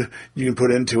load you can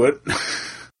put into it.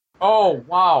 Oh,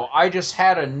 wow. I just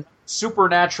had a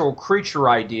supernatural creature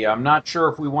idea. I'm not sure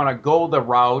if we want to go the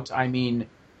route. I mean,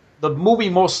 the movie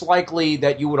most likely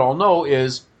that you would all know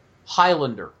is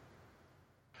Highlander.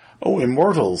 Oh,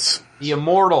 Immortals. The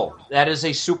Immortal. That is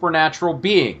a supernatural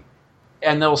being.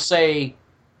 And they'll say,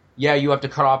 yeah, you have to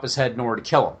cut off his head in order to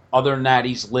kill him. Other than that,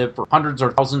 he's lived for hundreds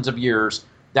or thousands of years.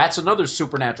 That's another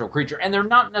supernatural creature. And they're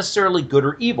not necessarily good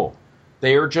or evil.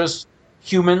 They are just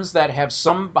humans that have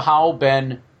somehow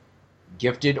been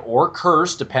gifted or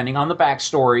cursed, depending on the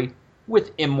backstory,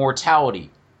 with immortality,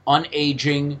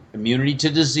 unaging, immunity to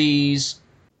disease.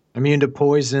 Immune to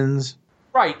poisons.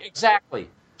 Right, exactly.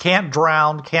 Can't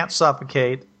drown, can't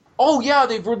suffocate. Oh, yeah,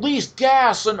 they've released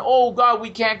gas, and oh, God,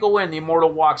 we can't go in. The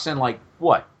immortal walks in like,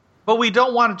 what? But we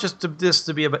don't want this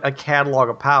to be a catalog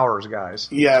of powers, guys.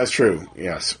 Yeah, that's true.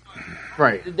 Yes.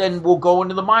 Right. Then we'll go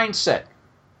into the mindset.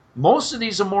 Most of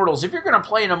these immortals, if you're going to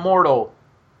play an immortal,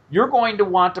 you're going to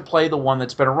want to play the one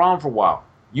that's been around for a while.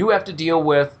 You have to deal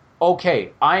with,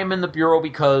 okay, I am in the Bureau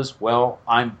because, well,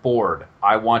 I'm bored.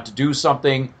 I want to do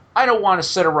something. I don't want to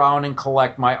sit around and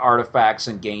collect my artifacts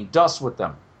and gain dust with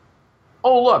them.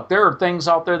 Oh, look, there are things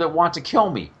out there that want to kill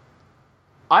me.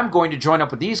 I'm going to join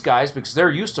up with these guys because they're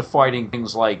used to fighting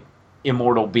things like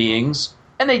immortal beings,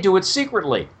 and they do it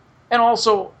secretly. And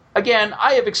also, again,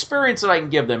 I have experience that I can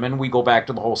give them, and we go back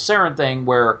to the whole Saren thing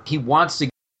where he wants to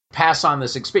pass on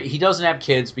this experience. He doesn't have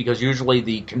kids because usually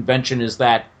the convention is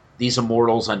that these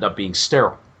immortals end up being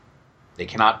sterile. They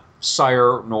cannot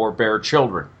sire nor bear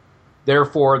children.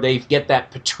 Therefore, they get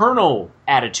that paternal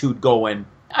attitude going.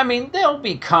 I mean, they'll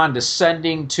be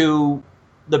condescending to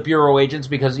the Bureau agents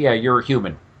because, yeah, you're a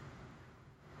human.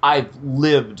 I've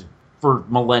lived for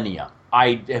millennia.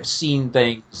 I have seen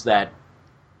things that...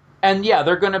 And, yeah,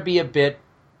 they're going to be a bit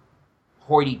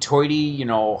hoity-toity,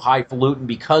 highfalutin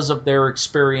because of their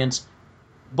experience.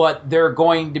 But they're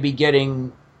going to be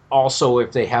getting, also,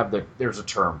 if they have there's a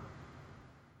term,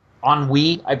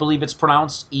 ennui, I believe it's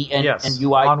pronounced,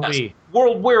 E-N-N-U-I. Yes, ennui.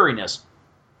 World weariness.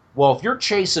 Well, if you're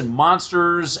chasing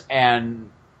monsters and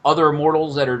other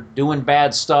immortals that are doing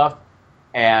bad stuff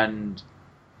and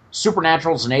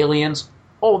supernaturals and aliens,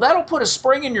 oh, that'll put a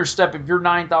spring in your step if you're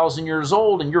 9,000 years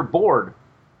old and you're bored.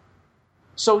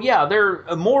 So, yeah, they're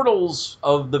immortals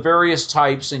of the various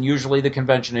types, and usually the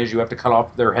convention is you have to cut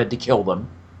off their head to kill them.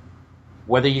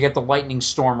 Whether you get the lightning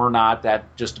storm or not,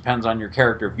 that just depends on your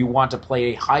character. If you want to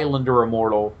play a Highlander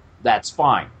immortal, that's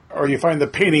fine. Or you find the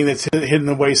painting that's hidden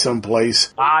away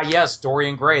someplace. Ah, yes,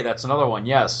 Dorian Gray. That's another one,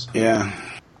 yes. Yeah.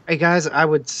 Hey, guys, I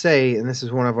would say, and this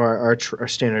is one of our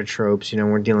standard tropes,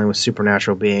 we're dealing with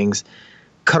supernatural beings,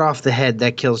 cut off the head,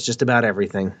 that kills just about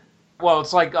everything. Well,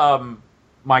 it's like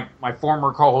my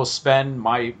former co-host, Sven,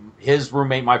 my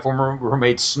former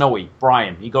roommate, Snowy,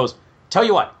 Brian. He goes, tell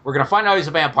you what, we're going to find out he's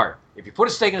a vampire. If you put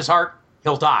a stake in his heart,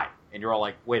 he'll die. And you're all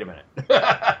like, wait a minute.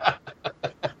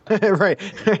 Right.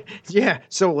 Yeah,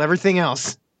 so everything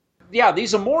else. Yeah,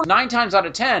 these immortals, 9 times out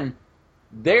of 10,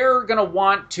 they're going to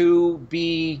want to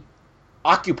be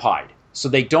occupied. So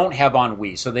they don't have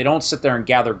ennui. So they don't sit there and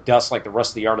gather dust like the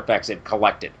rest of the artifacts they've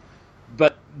collected.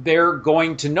 But they're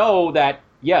going to know that,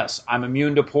 yes, I'm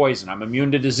immune to poison. I'm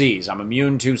immune to disease. I'm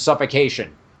immune to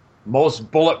suffocation.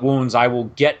 Most bullet wounds I will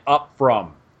get up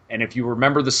from. And if you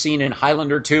remember the scene in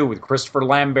Highlander 2 with Christopher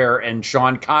Lambert and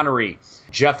Sean Connery,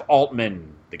 Jeff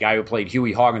Altman, the guy who played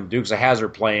Huey Hogg in the Dukes of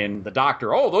Hazzard, playing the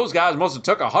doctor, oh, those guys must have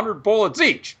took 100 bullets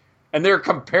each. And they're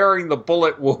comparing the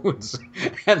bullet wounds.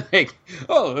 And they,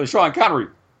 oh, Sean Connery,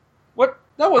 what?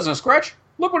 That wasn't a scratch.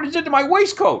 Look what it did to my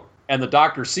waistcoat. And the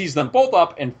doctor sees them both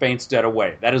up and faints dead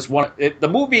away. That is the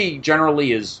movie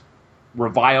generally is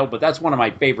reviled, but that's one of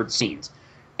my favorite scenes.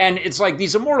 And it's like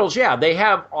these immortals, yeah, they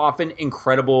have often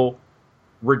incredible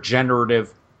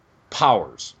regenerative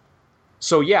powers.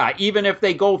 So, yeah, even if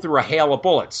they go through a hail of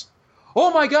bullets,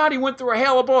 oh, my God, he went through a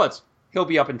hail of bullets. He'll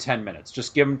be up in 10 minutes.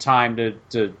 Just give him time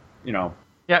to.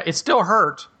 Yeah, it still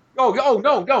hurt. Oh,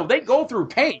 no, they go through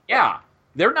pain, yeah.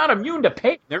 They're not immune to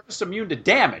pain. They're just immune to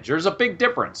damage. There's a big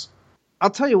difference. I'll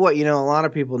tell you what, a lot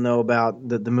of people know about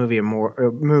the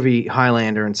movie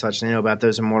Highlander and such. They know about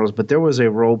those Immortals, but there was a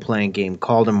role-playing game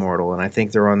called Immortal, and I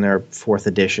think they're on their 4th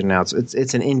edition now. It's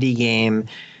an indie game.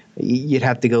 You'd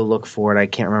have to go look for it. I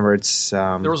can't remember.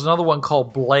 There was another one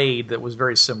called Blade that was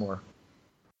very similar.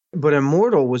 But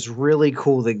Immortal was really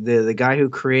cool. The guy who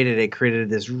created it created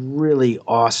this really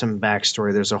awesome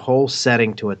backstory. There's a whole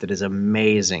setting to it that is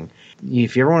amazing.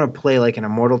 If you ever want to play like an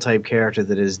Immortal type character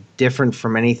that is different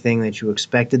from anything that you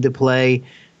expected to play,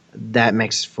 that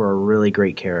makes for a really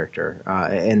great character.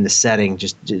 And the setting,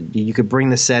 you could bring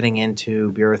the setting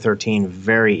into Bureau 13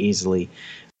 very easily,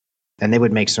 and they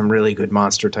would make some really good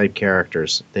monster type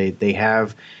characters. They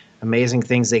have amazing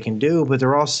things they can do, but they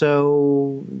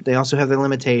also have their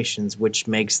limitations, which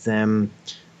makes them.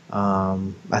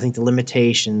 I think the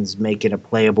limitations make it a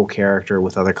playable character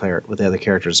with other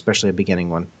characters, especially a beginning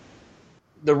one.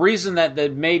 the reason that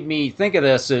made me think of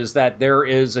this is that there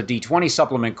is a D20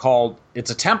 supplement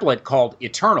it's a template called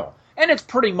Eternal. And it's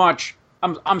pretty much,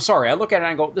 I'm sorry, I look at it and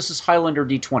I go, this is Highlander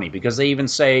D20, because they even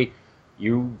say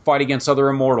you fight against other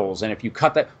immortals, and if you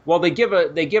cut that, well, they give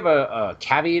a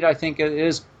caveat, I think it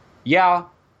is. Yeah,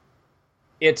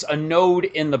 it's a node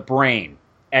in the brain.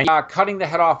 And cutting the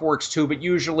head off works too, but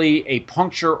usually a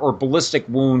puncture or ballistic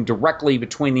wound directly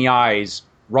between the eyes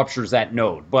ruptures that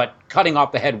node. But cutting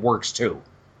off the head works too,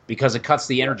 because it cuts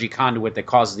the energy conduit that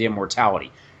causes the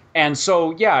immortality. And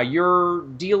so, yeah, you're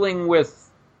dealing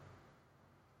with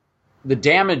the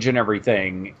damage and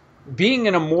everything. Being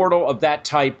an immortal of that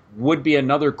type would be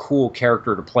another cool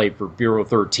character to play for Bureau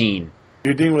 13.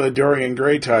 You're dealing with a Dorian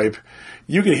Gray type.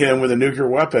 You can hit him with a nuclear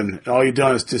weapon, and all you've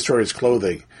done is destroy his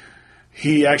clothing.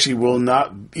 He actually will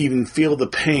not even feel the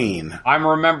pain. I'm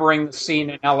remembering the scene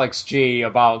in LXG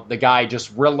about the guy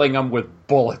just riddling him with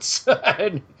bullets.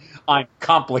 I'm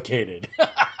complicated.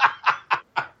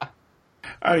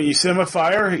 I mean, you set him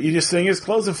afire, you just sing his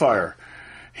clothes afire.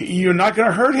 You're not going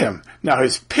to hurt him. Now,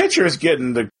 his pitcher is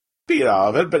getting the beat out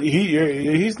of it, but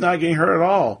he's not getting hurt at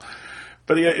all.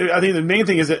 But I think the main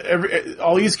thing is that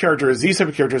all these type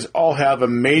of characters, all have a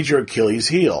major Achilles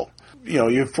heel. You know,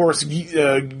 you force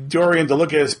Dorian to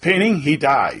look at his painting, he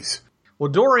dies.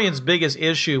 Well, Dorian's biggest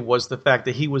issue was the fact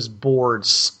that he was bored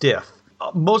stiff.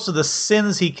 Most of the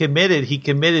sins he committed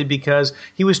because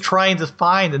he was trying to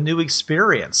find a new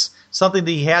experience, something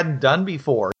that he hadn't done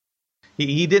before.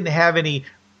 He didn't have any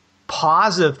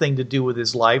positive thing to do with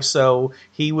his life, so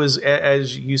he was,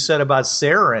 as you said about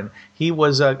Saren, he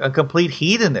was a complete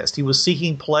hedonist. He was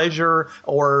seeking pleasure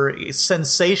or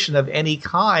sensation of any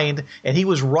kind, and he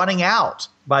was running out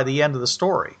by the end of the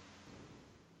story.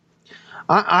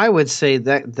 I would say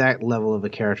that level of a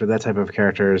character, that type of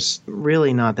character, is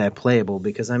really not that playable,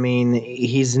 because, I mean,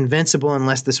 he's invincible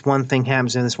unless this one thing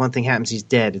happens, and this one thing happens, he's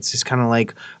dead. It's just kind of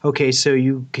like, okay, so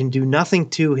you can do nothing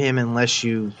to him unless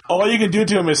you... All you can do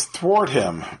to him is thwart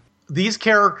him. These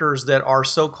characters that are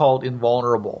so-called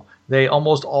invulnerable, they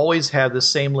almost always have the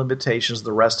same limitations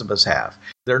the rest of us have.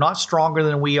 They're not stronger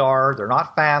than we are. They're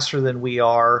not faster than we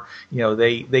are. You know,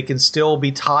 they can still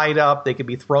be tied up. They can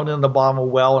be thrown in the bottom of a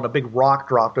well and a big rock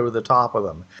dropped over the top of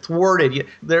them. Thwarted.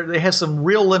 They have some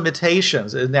real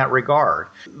limitations in that regard.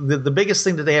 The biggest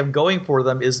thing that they have going for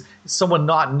them is someone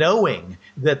not knowing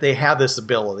that they have this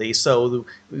ability. So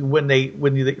when they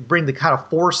bring the kind of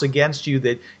force against you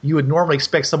that you would normally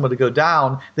expect someone to go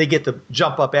down, they get to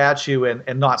jump up at you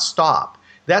and not stop.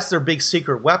 That's their big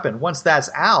secret weapon. Once that's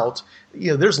out, you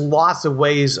know, there's lots of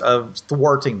ways of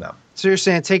thwarting them. So you're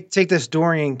saying take this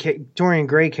Dorian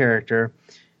Gray character.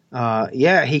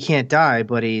 Yeah, he can't die,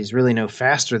 but he's really no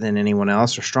faster than anyone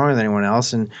else or stronger than anyone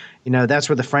else. And, you know, that's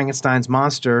where the Frankenstein's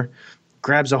monster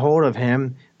grabs a hold of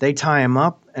him. They tie him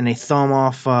up and they throw him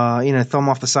off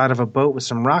the side of a boat with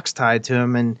some rocks tied to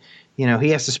him. And, you know, he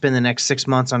has to spend the next 6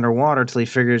 months underwater till he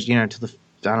figures, you know,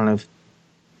 if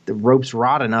the ropes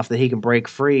rot enough that he can break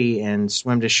free and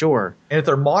swim to shore. And if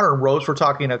they're modern ropes, we're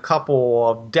talking a couple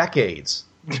of decades.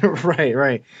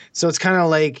 Right. So it's kind of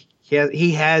like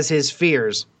he has his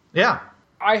fears. Yeah.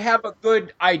 I have a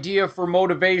good idea for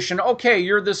motivation. Okay,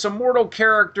 you're this immortal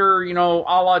character, you know,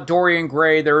 a la Dorian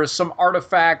Gray. There is some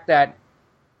artifact that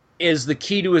is the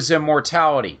key to his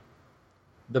immortality.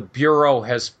 The Bureau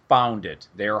has found it.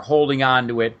 They're holding on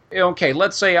to it. Okay,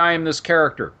 let's say I am this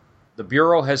character. The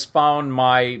Bureau has found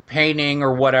my painting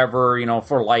or whatever, you know,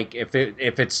 for like if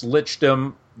it's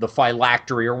Lichdom, the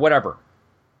phylactery or whatever.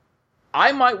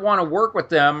 I might want to work with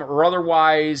them, or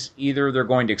otherwise either they're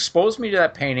going to expose me to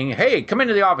that painting. Hey, come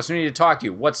into the office. We need to talk to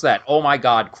you. What's that? Oh my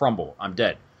God, crumble. I'm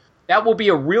dead. That will be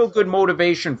a real good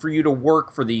motivation for you to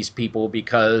work for these people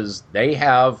because they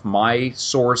have my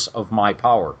source of my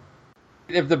power.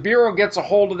 If the Bureau gets a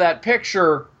hold of that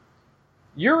picture,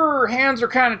 your hands are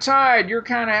kind of tied. You're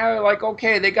kind of like,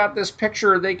 okay, they got this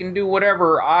picture. They can do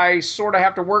whatever. I sort of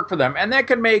have to work for them. And that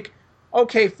could make,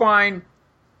 okay, fine.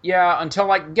 Yeah,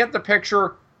 until I can get the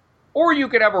picture. Or you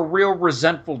could have a real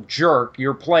resentful jerk.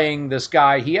 You're playing this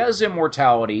guy. He has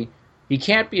immortality. He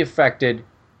can't be affected.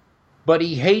 But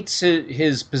he hates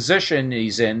his position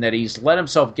he's in, that he's let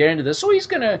himself get into this. So you're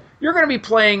going to be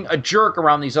playing a jerk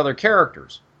around these other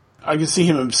characters. I can see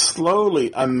him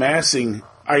slowly amassing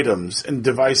items and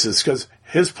devices because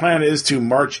his plan is to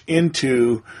march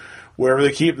into wherever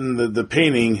they keep the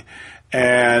painting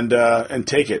and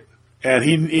take it. And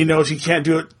he knows he can't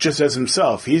do it just as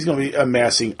himself. He's going to be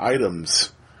amassing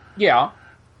items. Yeah.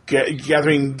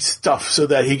 Gathering stuff so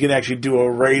that he can actually do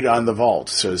a raid on the vault,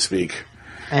 so to speak.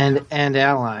 And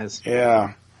allies.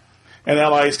 Yeah. and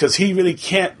allies because he really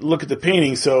can't look at the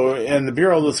painting. So, and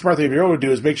the smart thing the Bureau would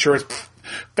do is make sure it's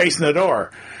facing the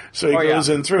door. So he goes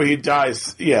in through, he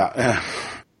dies. Yeah.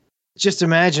 Just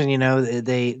imagine,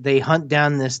 they hunt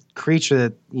down this creature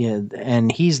that,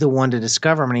 and he's the one to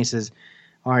discover him, and he says,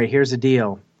 all right, here's the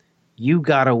deal. You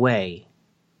got away,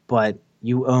 but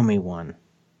you owe me one.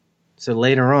 So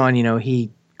later on,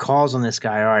 he calls on this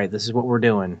guy, all right, this is what we're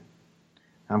doing.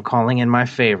 I'm calling in my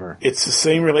favor. It's the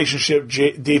same relationship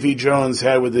Davy Jones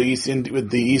had with the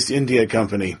East India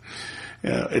Company.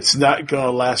 It's not going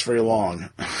to last very long.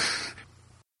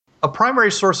 A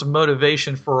primary source of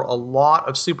motivation for a lot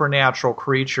of supernatural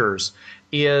creatures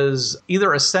is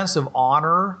either a sense of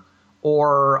honor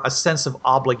or a sense of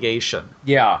obligation.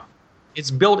 Yeah. It's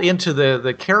built into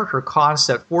the character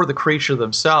concept for the creature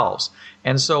themselves.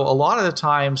 And so a lot of the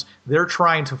times they're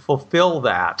trying to fulfill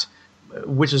that,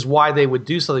 which is why they would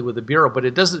do something with the Bureau. But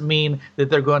it doesn't mean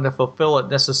that they're going to fulfill it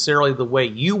necessarily the way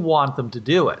you want them to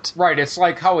do it. Right. It's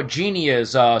like how a genie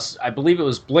is. I believe it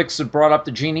was Blix that brought up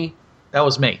the genie. That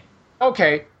was me.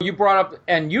 Okay, you brought up,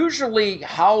 and usually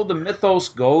how the mythos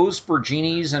goes for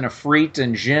genies and Ifrit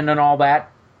and Jinn and all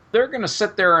that, they're going to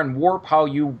sit there and warp how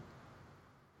you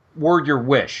word your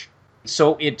wish.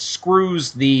 So it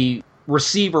screws the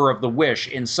receiver of the wish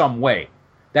in some way.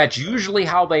 That's usually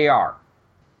how they are.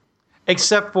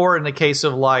 Except for in the case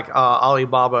of like Ali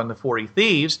Baba and the 40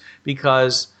 Thieves,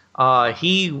 because or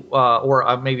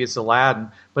maybe it's Aladdin,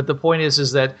 but the point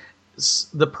is that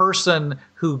the person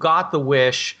who got the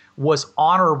wish was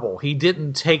honorable. He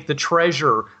didn't take the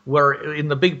treasure where in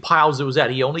the big piles it was at.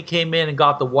 He only came in and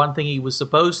got the one thing he was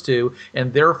supposed to,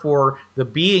 and therefore the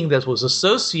being that was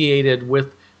associated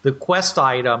with the quest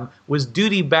item was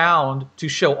duty bound to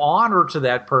show honor to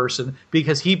that person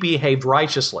because he behaved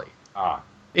righteously.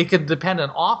 It could depend an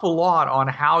awful lot on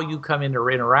how you come into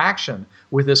interaction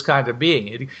with this kind of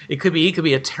being. He could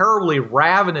be a terribly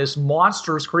ravenous,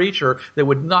 monstrous creature that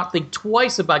would not think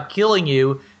twice about killing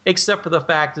you, except for the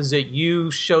fact is that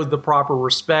you showed the proper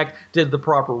respect, did the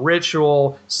proper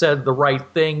ritual, said the right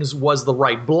things, was the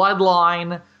right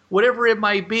bloodline, whatever it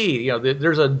might be.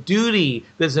 There's a duty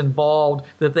that's involved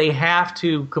that they have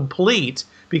to complete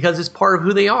because it's part of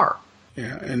who they are.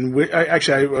 Yeah, and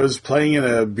I was playing in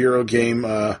a Bureau game.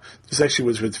 This actually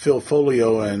was with Phil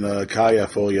Folio and Kaya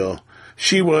Folio.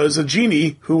 She was a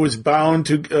genie who was bound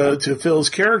to Phil's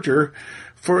character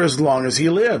for as long as he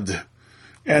lived.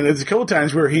 And there's a couple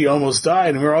times where he almost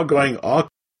died, and we're all going, oh,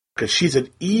 because she's an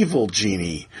evil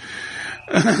genie.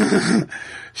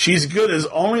 She's good as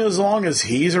long as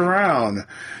he's around.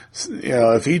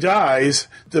 If he dies,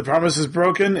 the promise is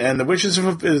broken and the wish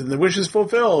is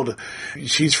fulfilled.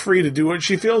 She's free to do what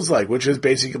she feels like, which is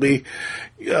basically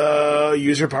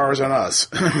use her powers on us.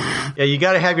 Yeah, you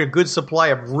got to have your good supply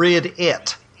of rid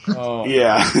it. Oh.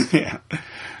 Yeah.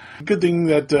 Good thing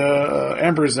that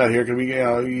Amber's not here,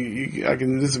 because I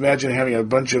can just imagine having a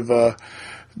bunch of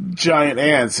giant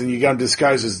ants and you got them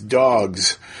disguised as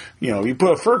dogs. You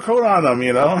put a fur coat on them,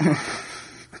 Well,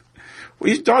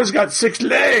 these dogs got 6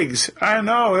 legs. I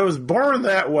know, it was born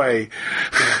that way.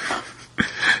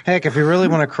 Heck, if you really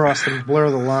want to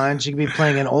blur the lines, you could be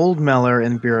playing an old Meller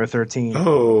in Bureau 13.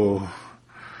 Oh,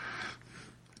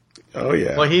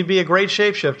 yeah. Well, he'd be a great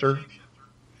shapeshifter.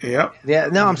 Yep. Yeah,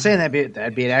 no, I'm saying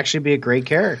that'd actually be a great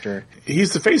character.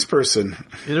 He's the face person.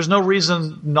 There's no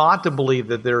reason not to believe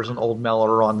that there's an old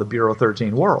Meller on the Bureau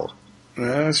 13 world.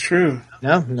 That's true.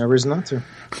 No reason not to.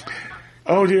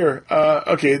 Oh dear.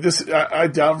 Okay, I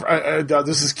doubt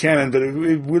this is canon, but it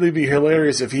would really be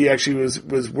hilarious if he actually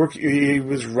was working. He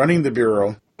was running the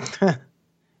Bureau.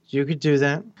 You could do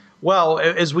that. Well,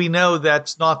 as we know,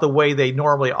 that's not the way they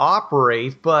normally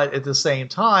operate, but at the same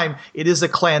time, it is a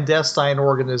clandestine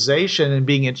organization, and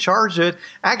being in charge of it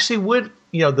actually would,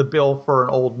 the bill for an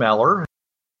old Meller.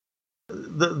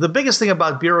 The biggest thing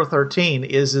about Bureau 13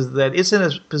 is that it's in a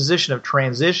position of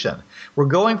transition. We're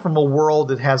going from a world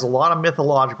that has a lot of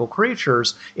mythological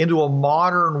creatures into a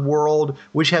modern world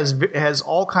which has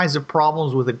all kinds of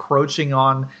problems with encroaching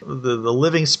on the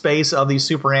living space of these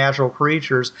supernatural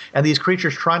creatures, and these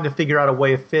creatures trying to figure out a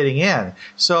way of fitting in.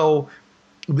 So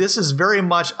this is very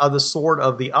much of the sort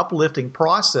of the uplifting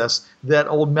process that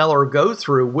old Meller go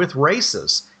through with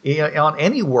races on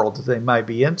any world that they might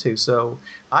be into. So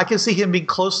I can see him being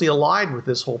closely allied with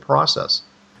this whole process.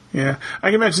 Yeah, I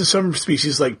can imagine some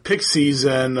species like pixies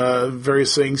and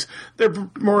various things. They're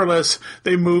more or less,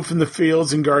 they move from the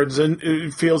fields and gardens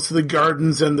and fields to the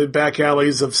gardens and the back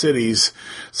alleys of cities.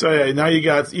 So yeah, now you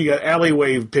got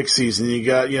alleyway pixies and you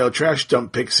got trash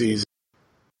dump pixies.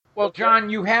 Well, John,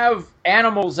 you have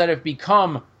animals that have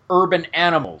become urban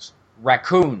animals: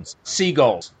 raccoons,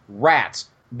 seagulls, rats.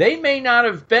 they may not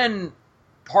have been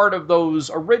part of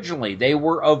those originally. They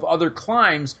were of other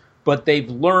climes, but they've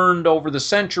learned over the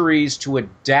centuries to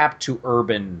adapt to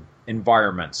urban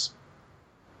environments.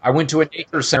 I went to a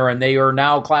nature center, and they are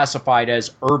now classified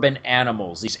as urban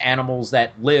animals, these animals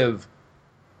that live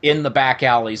in the back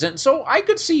alleys. And so I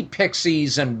could see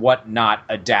pixies and whatnot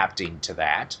adapting to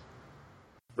that.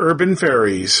 Urban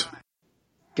fairies.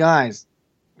 Guys,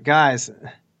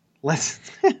 let's.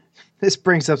 This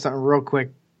brings up something real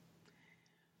quick.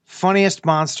 Funniest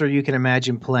monster you can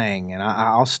imagine playing, and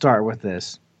I'll start with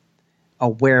this: a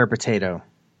were-potato.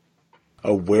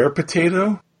 A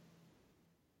were-potato?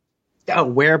 A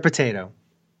were-potato.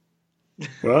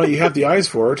 Well, you have the eyes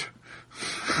for it.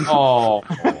 Oh.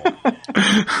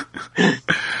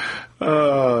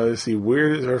 Let's see.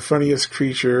 Where is our funniest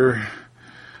creature?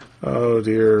 Oh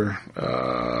dear.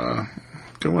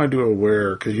 Don't want to do a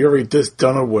were because you already just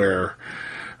done a were.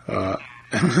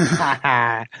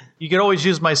 You could always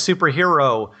use my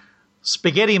superhero,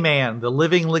 Spaghetti Man, the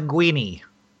living linguine.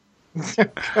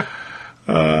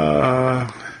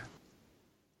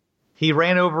 He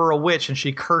ran over a witch and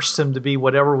she cursed him to be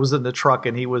whatever was in the truck,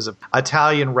 and he was an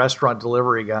Italian restaurant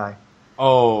delivery guy.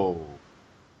 Oh.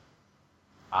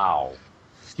 Ow.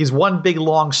 He's one big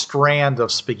long strand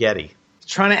of spaghetti.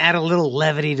 Trying to add a little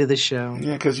levity to the show.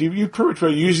 Yeah, because you pretty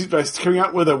much usually by coming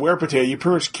out with a were-potato, you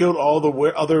pretty much killed all the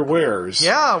other wares.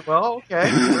 Yeah, well,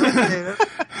 okay.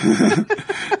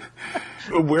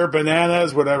 Were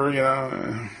bananas, whatever, you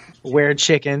know. Were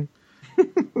chicken.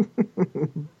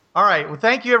 All right. Well,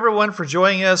 thank you, everyone, for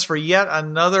joining us for yet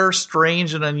another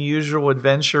strange and unusual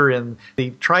adventure in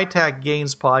the TriTac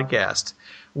Games podcast.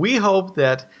 We hope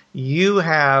that you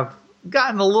have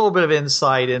gotten a little bit of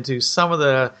insight into some of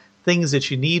the things that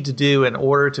you need to do in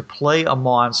order to play a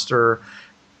monster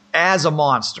as a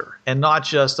monster and not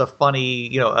just a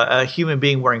funny, a human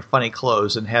being wearing funny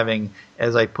clothes and having,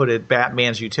 as I put it,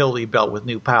 Batman's utility belt with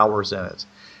new powers in it.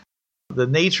 The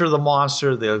nature of the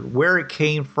monster, where it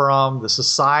came from, the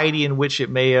society in which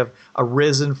it may have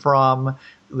arisen from,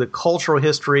 the cultural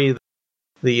history,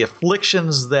 the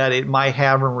afflictions that it might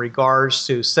have in regards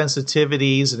to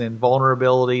sensitivities and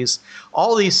invulnerabilities.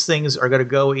 All these things are going to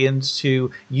go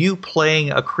into you playing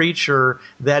a creature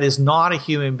that is not a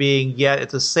human being, yet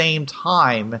at the same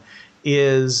time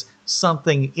is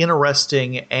something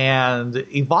interesting and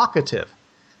evocative.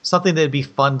 Something that'd be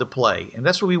fun to play. And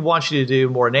that's what we want you to do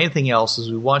more than anything else,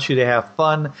 is we want you to have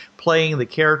fun playing the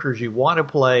characters you want to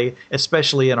play,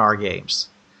 especially in our games.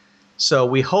 So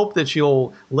we hope that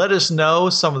you'll let us know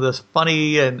some of the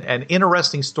funny and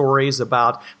interesting stories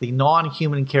about the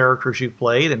non-human characters you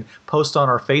played and post on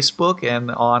our Facebook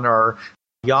and on our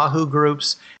Yahoo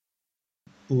groups.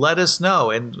 Let us know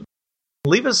and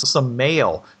leave us some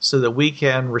mail so that we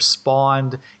can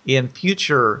respond in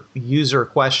future user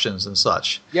questions and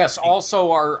such. Yes,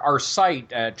 also our site,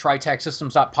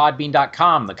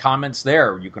 tritacsystems.podbean.com, the comments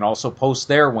there. You can also post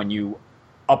there when you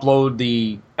upload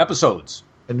the episodes.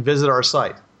 And visit our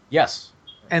site. Yes.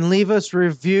 And leave us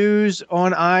reviews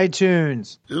on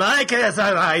iTunes. Like us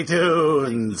on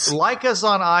iTunes. Like us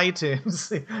on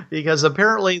iTunes, because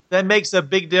apparently that makes a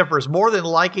big difference, more than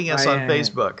liking us on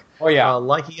Facebook. Oh, yeah.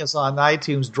 Liking us on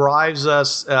iTunes drives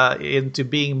us into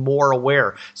being more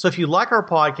aware. So if you like our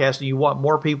podcast and you want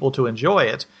more people to enjoy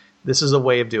it, this is a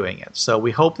way of doing it. So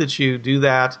we hope that you do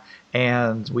that,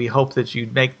 and we hope that you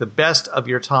make the best of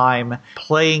your time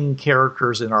playing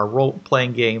characters in our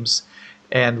role-playing games.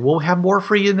 And we'll have more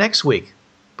for you next week.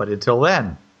 But until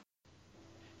then,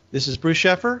 this is Bruce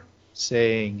Sheffer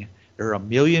saying there are a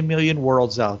million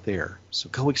worlds out there, so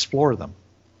go explore them.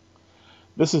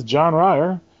 This is John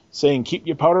Ryer saying keep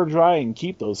your powder dry and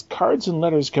keep those cards and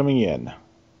letters coming in.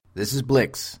 This is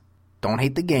Blix. Don't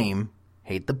hate the game,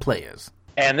 hate the players.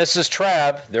 And this is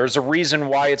Trav. There's a reason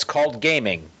why it's called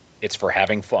gaming. It's for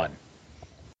having fun.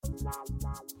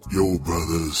 Yo,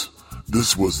 brothers.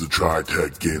 This was the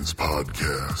TriTac Games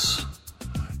podcast.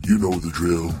 You know the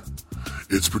drill.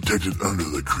 It's protected under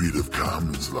the Creative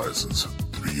Commons License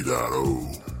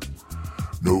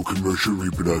 3.0. No commercial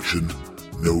reproduction,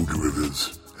 no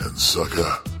derivatives, and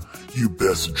sucker, you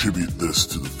best attribute this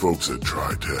to the folks at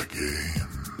TriTac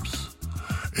Games.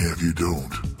 And if you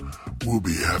don't, we'll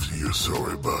be after your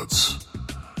sorry butts,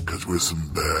 'cause we're some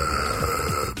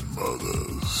bad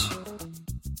mothers.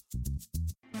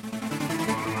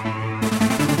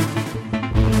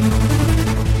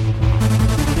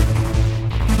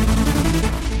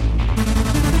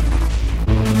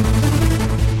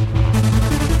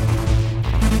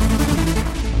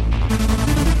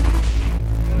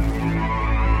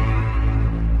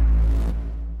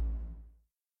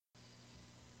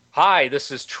 Hi,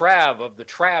 this is Trav of the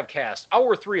Travcast,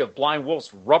 Hour 3 of Blind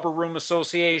Wolf's Rubber Room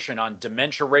Association on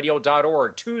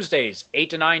DementiaRadio.org, Tuesdays, 8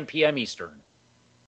 to 9 p.m. Eastern.